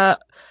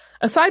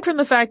 Aside from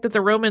the fact that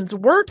the Romans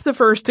weren't the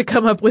first to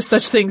come up with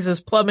such things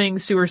as plumbing,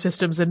 sewer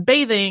systems, and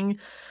bathing,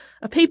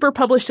 a paper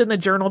published in the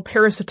journal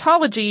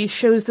Parasitology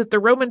shows that the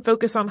Roman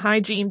focus on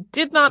hygiene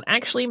did not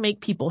actually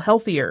make people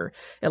healthier,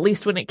 at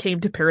least when it came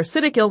to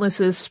parasitic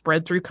illnesses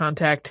spread through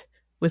contact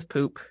with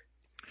poop.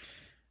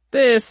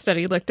 This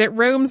study looked at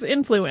Rome's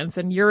influence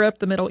in Europe,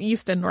 the Middle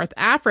East, and North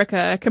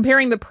Africa,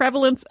 comparing the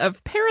prevalence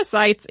of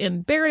parasites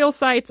in burial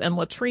sites and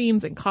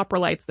latrines and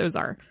coprolites. Those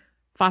are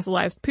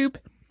fossilized poop.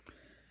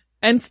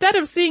 Instead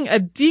of seeing a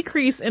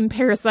decrease in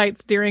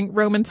parasites during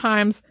Roman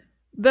times,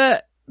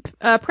 the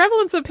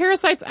prevalence of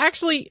parasites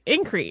actually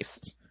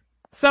increased.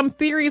 Some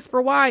theories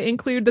for why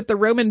include that the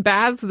Roman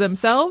baths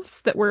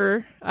themselves, that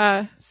were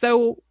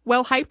so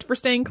well hyped for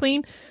staying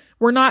clean,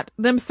 were not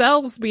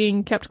themselves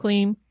being kept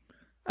clean,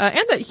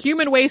 and that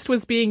human waste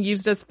was being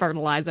used as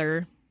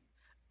fertilizer.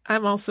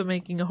 I'm also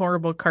making a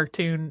horrible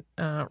cartoon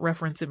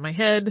reference in my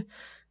head.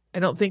 I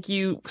don't think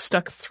you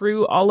stuck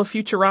through all of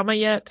Futurama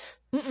yet.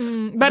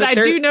 But I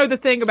do know the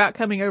thing about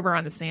coming over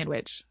on the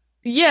sandwich.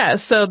 Yeah,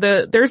 so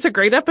there's a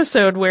great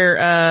episode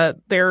where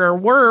there are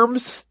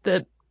worms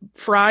that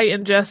Fry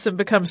ingests and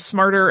becomes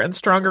smarter and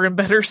stronger and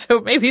better, so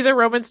maybe the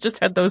Romans just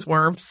had those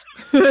worms.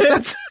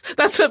 That's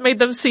what made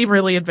them seem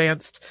really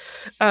advanced.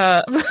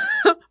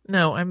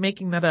 No, I'm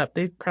making that up.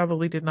 They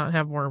probably did not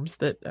have worms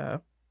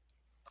that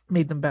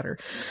made them better.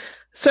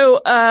 So,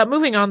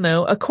 moving on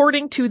though,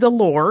 according to the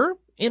lore,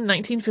 In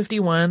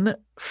 1951,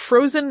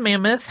 frozen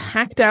mammoth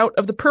hacked out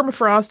of the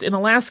permafrost in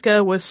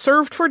Alaska was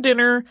served for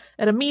dinner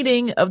at a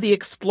meeting of the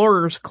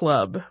Explorers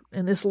Club,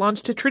 and this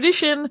launched a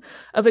tradition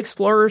of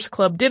Explorers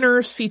Club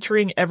dinners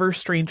featuring ever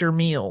stranger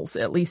meals,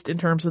 at least in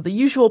terms of the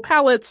usual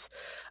palates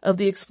of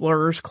the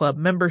Explorers Club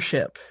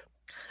membership.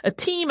 A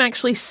team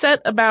actually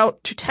set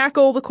about to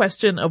tackle the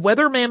question of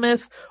whether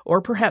mammoth,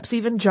 or perhaps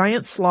even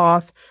giant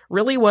sloth,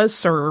 really was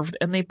served,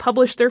 and they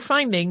published their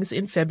findings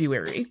in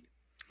February.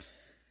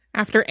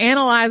 After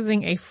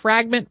analyzing a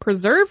fragment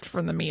preserved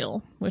from the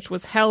meal, which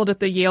was held at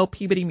the Yale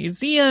Peabody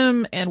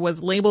Museum and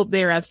was labeled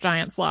there as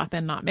giant sloth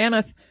and not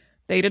mammoth,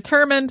 they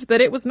determined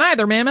that it was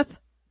neither mammoth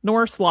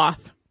nor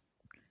sloth.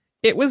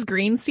 It was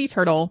green sea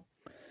turtle.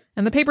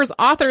 And the paper's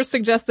authors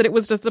suggest that it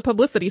was just a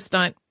publicity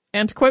stunt.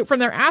 And to quote from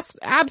their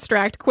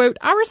abstract, quote,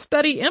 "Our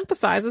study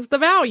emphasizes the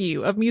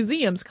value of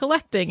museums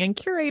collecting and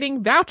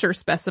curating voucher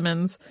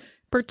specimens,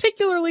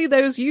 particularly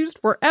those used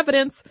for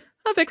evidence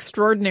of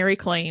extraordinary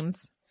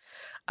claims."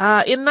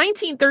 In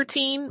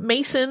 1913,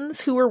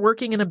 masons who were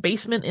working in a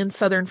basement in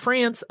southern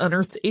France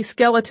unearthed a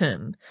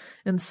skeleton,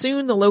 and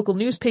soon the local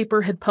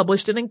newspaper had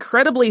published an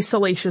incredibly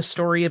salacious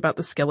story about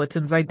the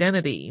skeleton's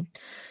identity.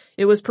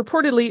 It was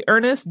purportedly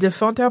Ernest de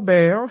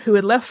Fontaubert, who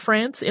had left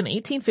France in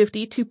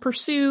 1850 to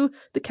pursue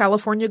the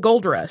California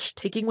gold rush,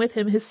 taking with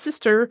him his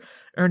sister,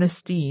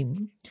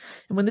 Ernestine.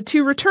 And when the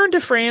two returned to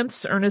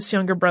France, Ernest's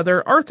younger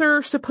brother,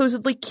 Arthur,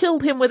 supposedly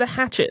killed him with a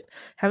hatchet,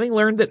 having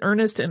learned that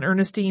Ernest and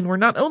Ernestine were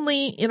not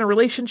only in a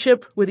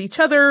relationship with each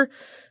other,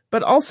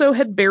 but also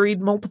had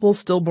buried multiple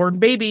stillborn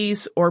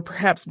babies, or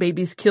perhaps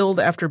babies killed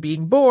after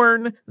being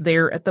born,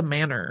 there at the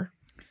manor.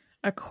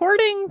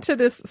 According to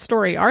this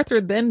story,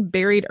 Arthur then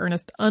buried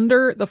Ernest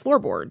under the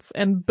floorboards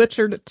and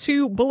butchered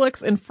 2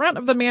 bullocks in front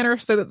of the manor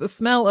so that the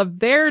smell of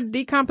their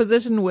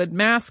decomposition would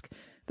mask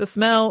the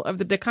smell of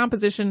the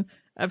decomposition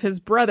of his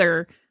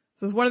brother.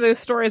 This is one of those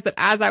stories that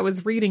as I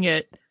was reading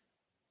it,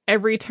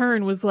 every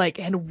turn was like,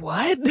 and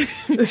what?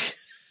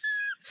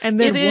 And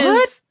then it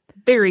what? Is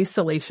very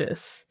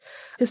salacious.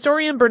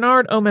 Historian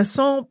Bernard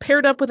Aumasson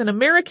paired up with an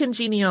American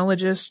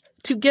genealogist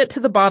to get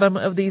to the bottom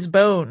of these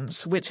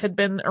bones, which had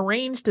been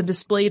arranged and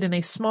displayed in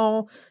a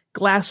small,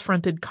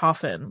 glass-fronted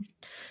coffin.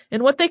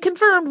 And what they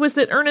confirmed was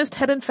that Ernest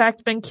had in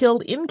fact been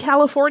killed in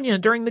California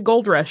during the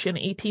gold rush in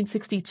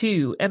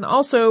 1862, and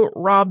also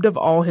robbed of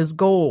all his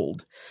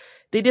gold.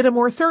 They did a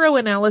more thorough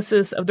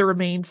analysis of the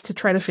remains to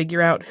try to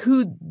figure out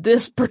who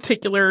this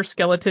particular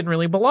skeleton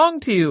really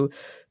belonged to,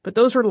 but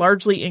those were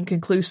largely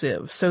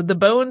inconclusive, so the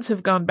bones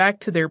have gone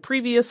back to their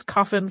previous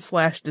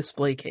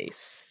coffin/display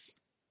case.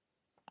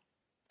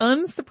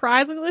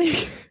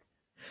 Unsurprisingly,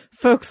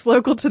 folks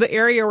local to the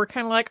area were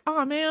kind of like,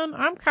 oh man,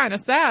 I'm kind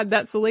of sad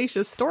that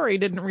salacious story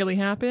didn't really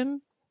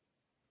happen.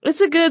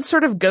 It's a good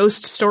sort of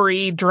ghost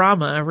story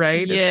drama,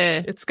 right?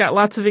 Yeah. It's got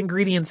lots of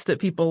ingredients that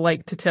people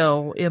like to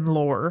tell in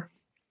lore.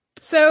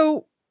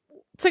 So,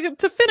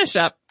 to finish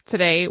up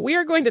today, we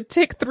are going to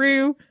tick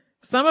through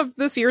some of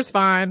this year's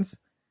finds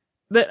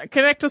that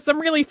connect to some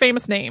really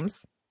famous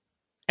names.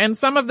 And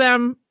some of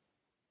them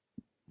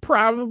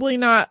probably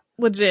not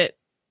legit.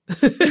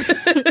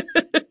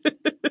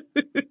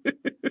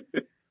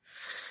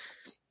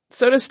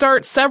 So to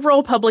start,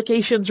 several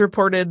publications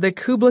reported that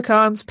Kublai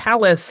Khan's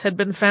palace had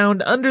been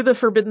found under the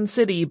Forbidden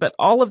City, but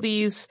all of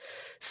these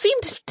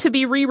seemed to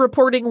be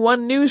re-reporting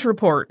one news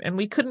report, and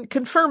we couldn't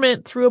confirm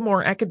it through a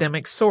more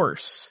academic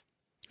source.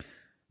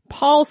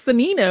 Paul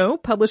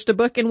Sanino published a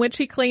book in which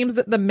he claims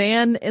that the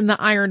man in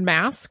the iron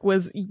mask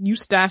was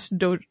Eustache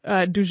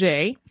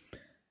Duget.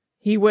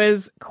 He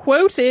was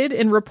quoted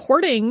in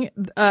reporting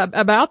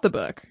about the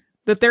book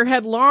that there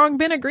had long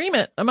been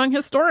agreement among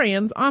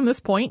historians on this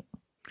point.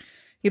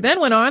 He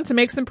then went on to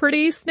make some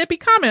pretty snippy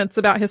comments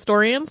about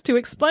historians to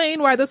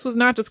explain why this was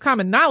not just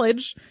common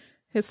knowledge.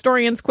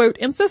 Historians, quote,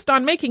 insist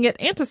on making it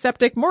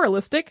antiseptic,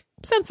 moralistic,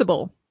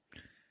 sensible.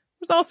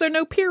 There's also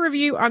no peer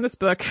review on this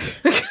book.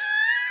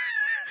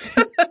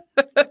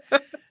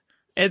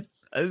 It's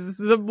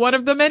one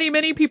of the many,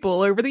 many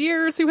people over the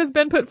years who has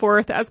been put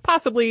forth as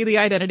possibly the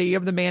identity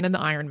of the man in the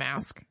iron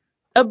mask.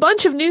 A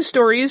bunch of news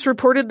stories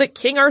reported that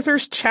King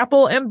Arthur's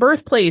chapel and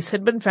birthplace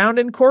had been found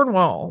in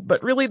Cornwall,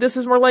 but really this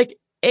is more like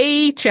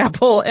a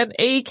chapel and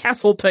a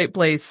castle type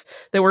place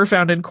that were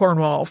found in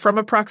Cornwall from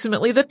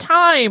approximately the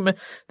time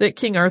that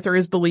King Arthur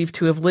is believed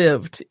to have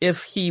lived,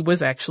 if he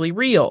was actually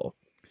real.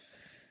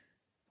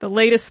 The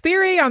latest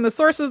theory on the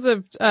sources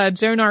of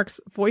Joan Arc's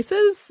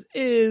voices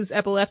is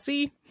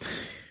epilepsy.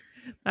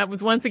 That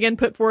was once again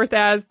put forth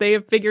as they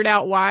have figured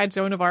out why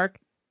Joan of Arc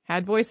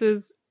had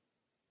voices.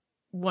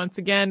 Once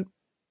again,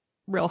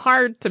 real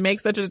hard to make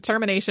such a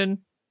determination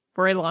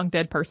for a long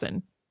dead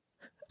person.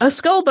 A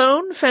skull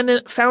bone found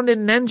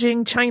in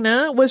Nanjing,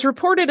 China, was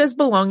reported as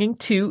belonging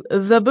to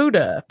the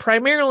Buddha,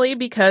 primarily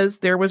because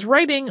there was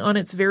writing on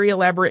its very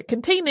elaborate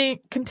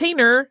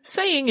container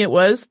saying it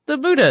was the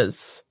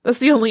Buddha's. That's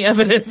the only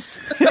evidence.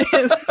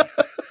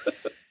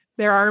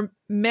 There are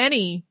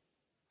many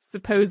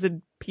supposed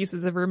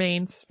pieces of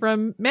remains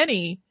from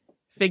many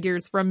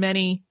figures from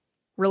many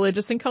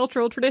religious and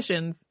cultural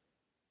traditions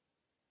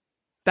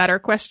that are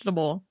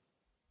questionable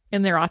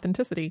in their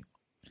authenticity.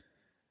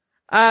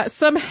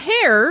 Some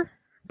hair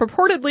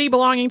purportedly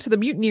belonging to the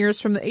mutineers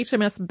from the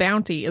HMS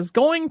Bounty is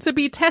going to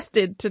be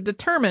tested to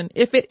determine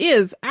if it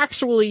is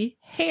actually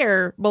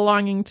hair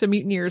belonging to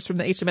mutineers from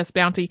the HMS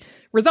Bounty.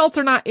 Results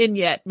are not in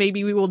yet.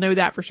 Maybe we will know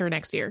that for sure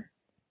next year.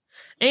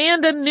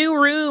 And a new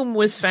room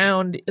was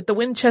found at the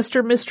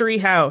Winchester Mystery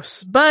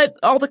House, but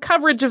all the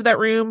coverage of that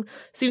room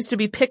seems to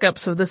be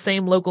pickups of the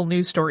same local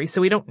news story,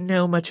 so we don't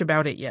know much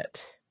about it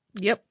yet.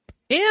 Yep.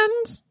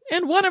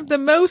 And one of the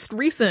most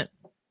recent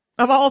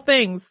of all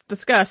things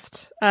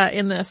discussed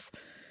in this,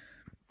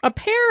 a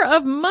pair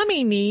of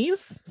mummy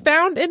knees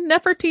found in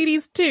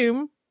Nefertiti's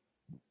tomb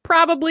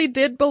probably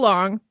did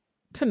belong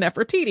to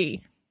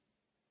Nefertiti.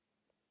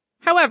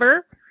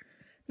 However,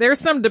 there's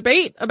some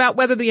debate about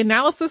whether the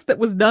analysis that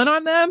was done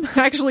on them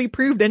actually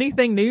proved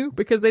anything new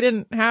because they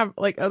didn't have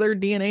like other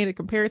DNA to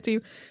compare it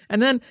to.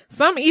 And then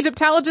some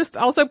Egyptologists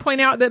also point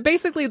out that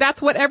basically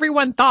that's what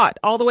everyone thought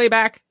all the way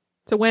back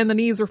to when the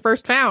knees were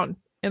first found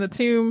in the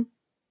tomb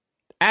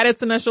at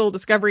its initial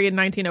discovery in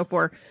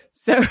 1904.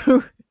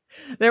 So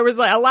there was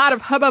like a lot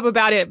of hubbub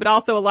about it, but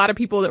also a lot of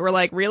people that were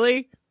like,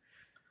 really?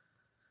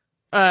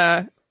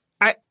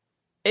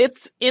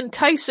 It's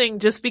enticing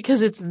just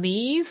because it's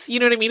knees. You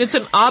know what I mean? It's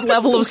an odd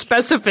level of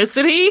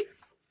specificity.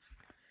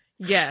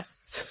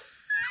 Yes.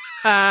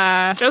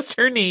 Just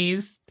her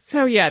knees.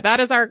 So yeah,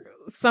 that is our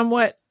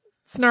somewhat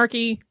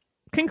snarky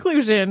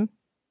conclusion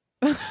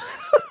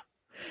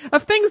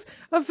of things,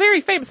 of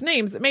very famous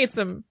names that made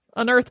some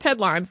unearthed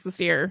headlines this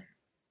year.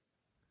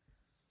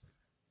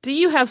 Do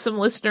you have some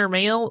listener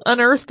mail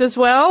unearthed as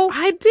well?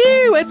 I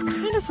do. It's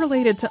kind of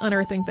related to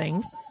unearthing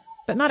things,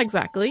 but not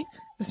exactly.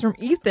 It's from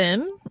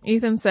Ethan.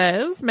 Ethan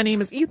says, my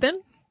name is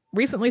Ethan.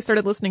 Recently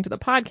started listening to the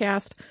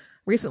podcast.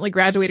 Recently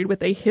graduated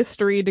with a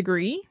history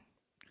degree.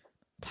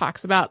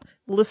 Talks about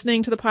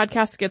listening to the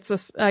podcast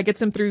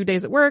gets him through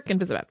days at work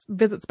and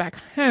visits back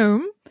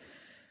home.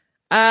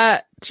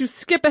 To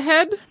skip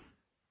ahead,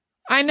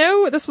 I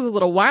know this was a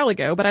little while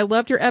ago, but I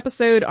loved your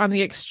episode on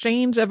the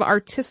exchange of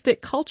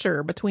artistic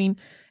culture between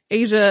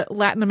Asia,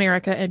 Latin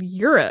America, and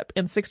Europe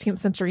in 16th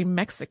century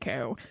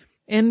Mexico.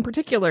 In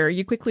particular,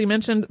 you quickly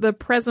mentioned the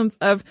presence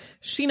of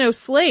Chino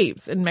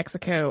slaves in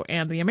Mexico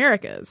and the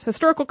Americas.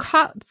 Historical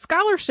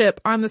scholarship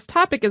on this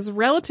topic is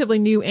relatively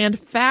new and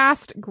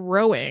fast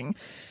growing.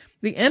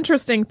 The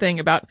interesting thing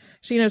about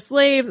Chino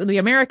slaves in the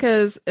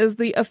Americas is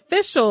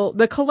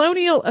the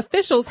colonial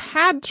officials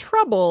had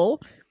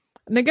trouble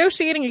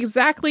negotiating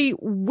exactly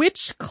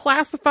which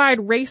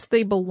classified race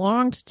they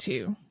belonged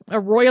to. A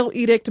royal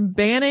edict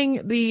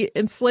banning the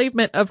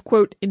enslavement of,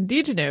 quote,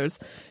 indigenos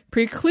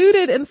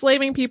precluded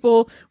enslaving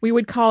people we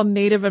would call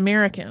Native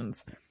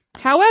Americans.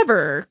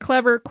 However,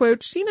 clever, quote,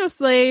 Chino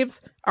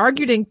slaves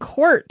argued in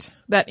court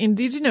that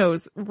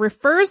indigenos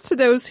refers to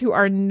those who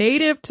are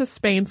native to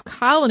Spain's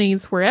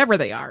colonies wherever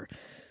they are.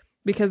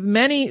 Because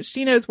many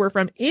Chinos were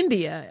from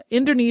India,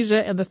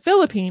 Indonesia, and the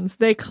Philippines,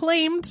 they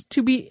claimed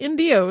to be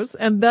Indios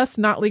and thus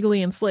not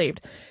legally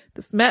enslaved.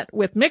 This met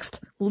with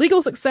mixed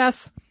legal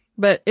success,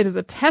 but it is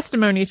a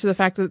testimony to the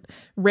fact that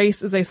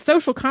race is a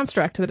social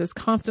construct that is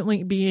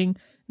constantly being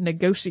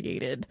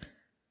negotiated.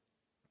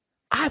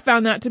 I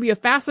found that to be a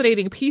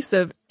fascinating piece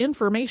of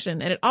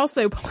information, and it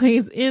also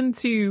plays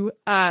into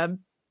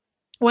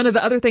one of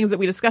the other things that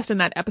we discussed in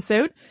that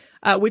episode,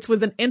 which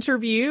was an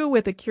interview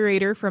with a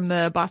curator from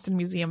the Boston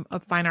Museum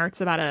of Fine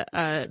Arts about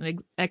an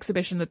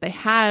exhibition that they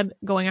had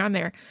going on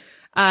there,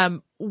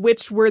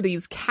 which were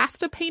these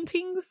casta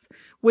paintings,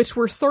 which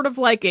were sort of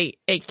like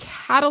a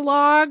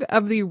catalog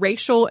of the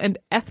racial and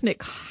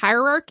ethnic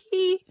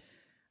hierarchy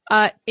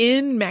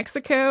in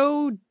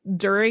Mexico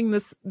during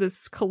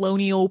this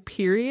colonial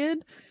period,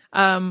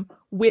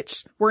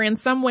 which were in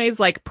some ways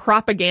like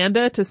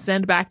propaganda to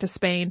send back to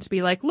Spain to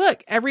be like,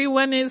 look,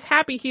 everyone is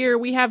happy here.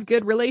 We have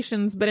good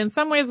relations. But in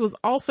some ways was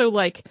also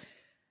like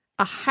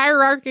a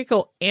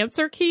hierarchical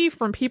answer key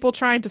from people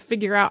trying to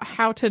figure out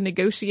how to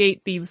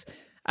negotiate these,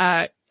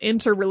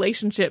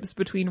 interrelationships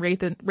between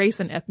race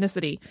and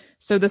ethnicity.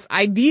 So this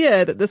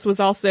idea that this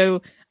was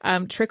also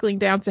trickling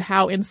down to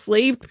how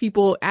enslaved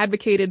people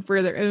advocated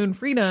for their own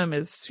freedom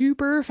is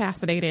super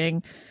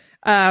fascinating.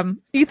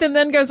 Ethan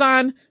then goes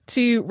on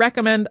to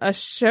recommend a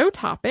show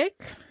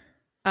topic.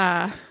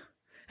 And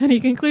he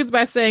concludes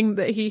by saying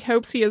that he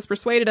hopes he has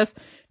persuaded us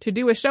to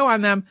do a show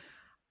on them.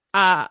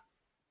 I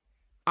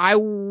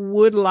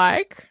would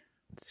like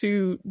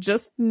to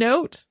just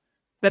note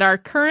that our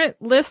current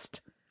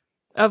list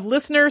of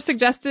listener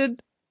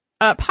suggested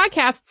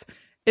podcasts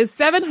is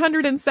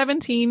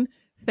 717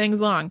 things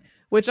long,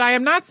 which I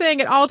am not saying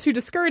at all to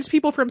discourage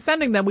people from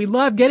sending them. We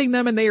love getting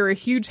them and they are a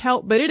huge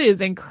help, but it is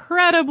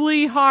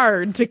incredibly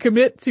hard to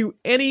commit to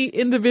any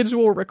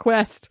individual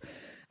request,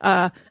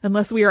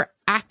 unless we are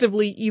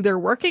actively either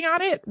working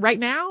on it right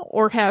now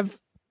or have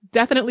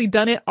definitely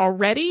done it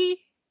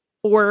already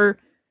or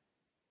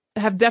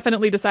have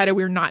definitely decided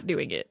we're not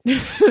doing it.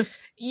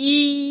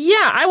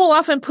 Yeah, I will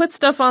often put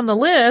stuff on the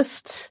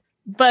list,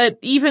 but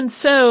even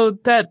so,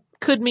 that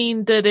could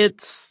mean that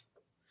it's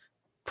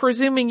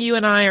presuming you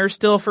and I are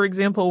still, for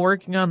example,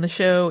 working on the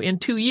show in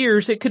 2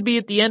 years, it could be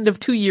at the end of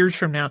 2 years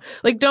from now.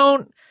 Like,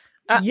 don't.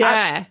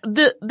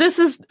 This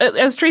is,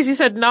 as Tracy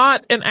said,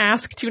 not an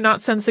ask to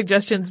not send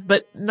suggestions,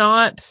 but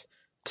not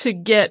to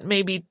get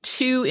maybe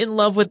too in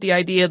love with the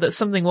idea that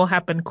something will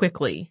happen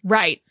quickly.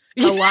 Right.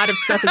 A lot of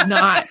stuff is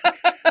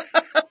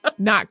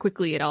not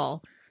quickly at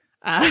all.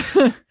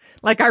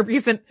 Like our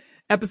recent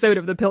episode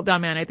of the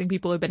Piltdown Man, I think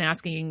people have been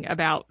asking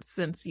about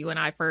since you and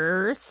I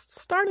first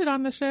started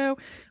on the show.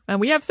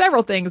 And we have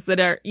several things that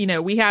are,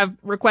 we have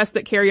requests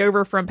that carry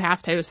over from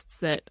past hosts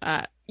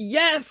that,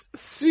 yes,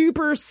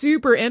 super,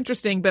 super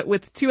interesting, but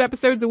with 2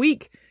 episodes a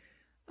week,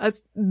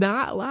 that's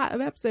not a lot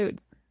of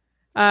episodes.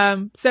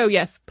 So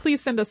yes, please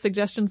send us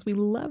suggestions. We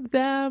love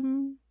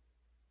them.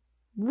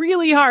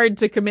 Really hard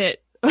to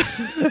commit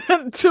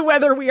to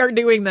whether we are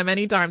doing them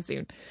anytime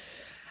soon.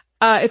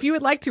 If you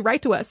would like to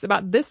write to us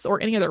about this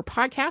or any other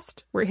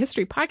podcast, we're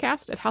History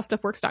Podcast at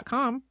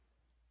howstuffworks.com.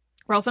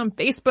 We're also on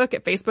Facebook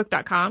at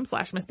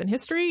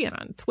facebook.com/missedinhistory and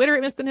on Twitter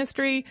at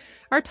missedinhistory.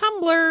 Our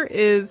Tumblr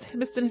is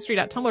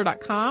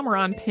missedinhistory.tumblr.com. We're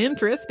on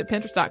Pinterest at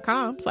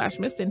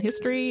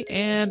pinterest.com/missedinhistory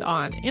and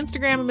on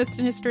Instagram at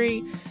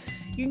missedinhistory.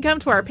 You can come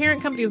to our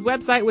parent company's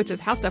website, which is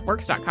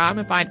howstuffworks.com,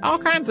 and find all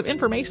kinds of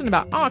information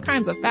about all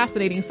kinds of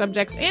fascinating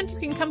subjects. And you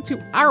can come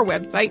to our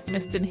website,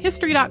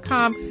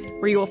 missedinhistory.com,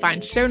 where you will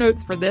find show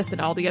notes for this and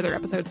all the other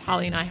episodes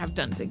Holly and I have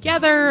done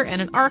together,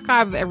 and an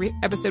archive of every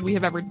episode we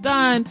have ever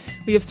done.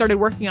 We have started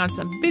working on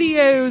some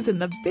videos,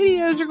 and the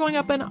videos are going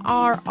up on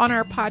our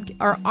homepage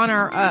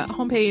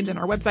and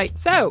our website.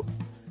 So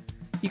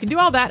you can do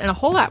all that and a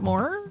whole lot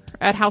more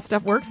at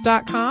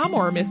howstuffworks.com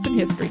or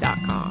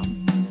missedinhistory.com.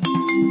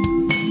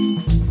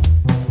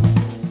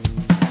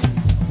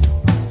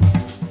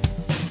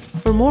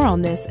 For more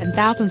on this and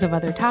thousands of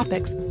other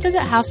topics,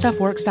 visit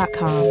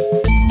howstuffworks.com.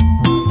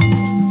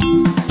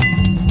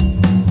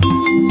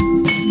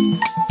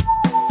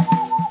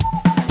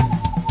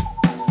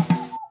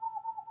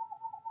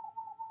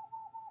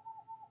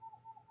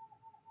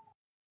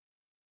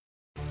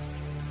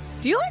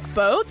 Do you like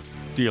boats?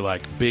 Do you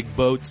like big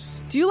boats?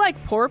 Do you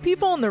like poor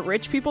people and the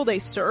rich people they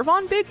serve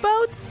on big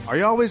boats? Are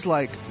you always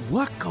like,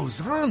 what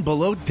goes on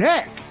below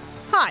deck?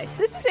 Hi,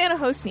 this is Anna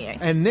Hosnier,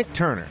 And Nick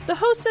Turner. the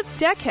host of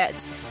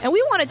Deckheads, and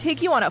we want to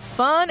take you on a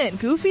fun and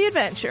goofy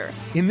adventure.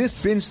 In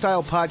this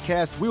binge-style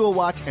podcast, we will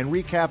watch and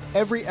recap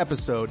every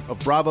episode of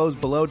Bravo's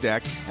Below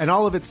Deck and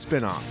all of its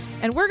spin-offs.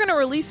 And we're going to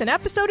release an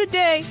episode a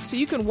day so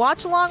you can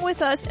watch along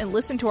with us and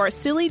listen to our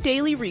silly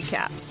daily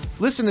recaps.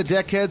 Listen to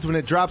Deckheads when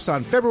it drops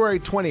on February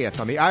 20th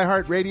on the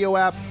iHeartRadio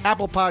app,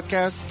 Apple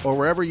Podcasts, or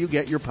wherever you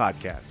get your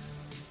podcasts.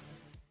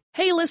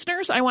 Hey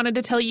listeners, I wanted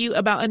to tell you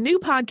about a new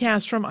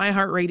podcast from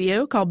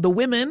iHeartRadio called The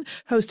Women,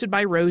 hosted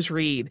by Rose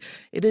Reed.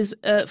 It is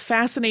a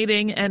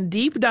fascinating and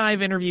deep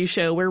dive interview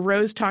show where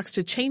Rose talks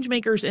to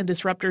changemakers and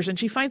disruptors, and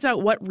she finds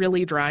out what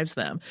really drives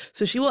them.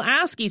 So she will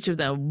ask each of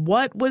them,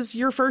 what was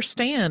your first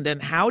stand,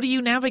 and how do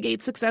you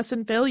navigate success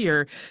and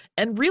failure?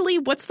 And really,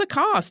 what's the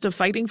cost of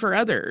fighting for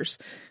others?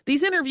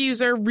 These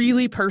interviews are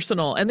really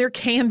personal, and they're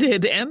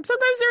candid, and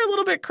sometimes they're a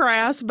little bit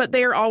crass, but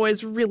they are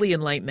always really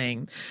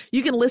enlightening.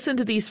 You can listen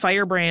to these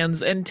firebrands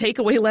and take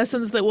away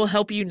lessons that will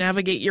help you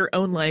navigate your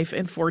own life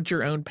and forge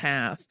your own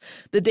path.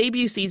 The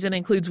debut season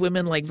includes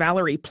women like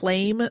Valerie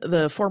Plame,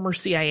 the former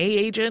CIA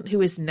agent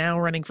who is now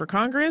running for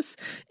Congress,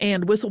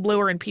 and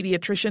whistleblower and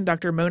pediatrician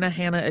Dr. Mona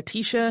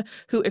Hanna-Attisha,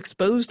 who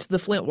exposed the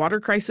Flint water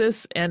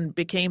crisis and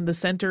became the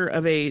center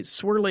of a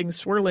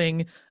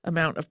swirling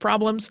amount of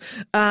problems,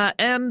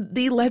 and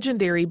the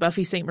legendary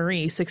Buffy St.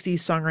 Marie, 60s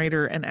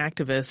songwriter and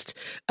activist.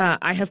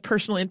 I have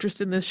personal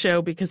interest in this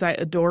show because I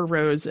adore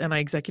Rose and I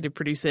executive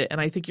produce it, and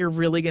I think you're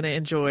really going to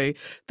enjoy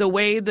the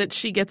way that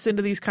she gets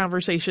into these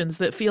conversations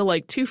that feel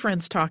like two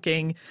friends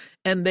talking,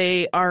 and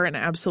they are an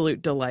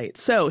absolute delight.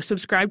 So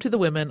subscribe to The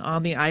Women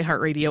on the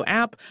iHeartRadio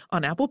app,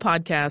 on Apple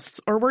Podcasts,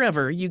 or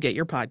wherever you get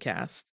your podcasts.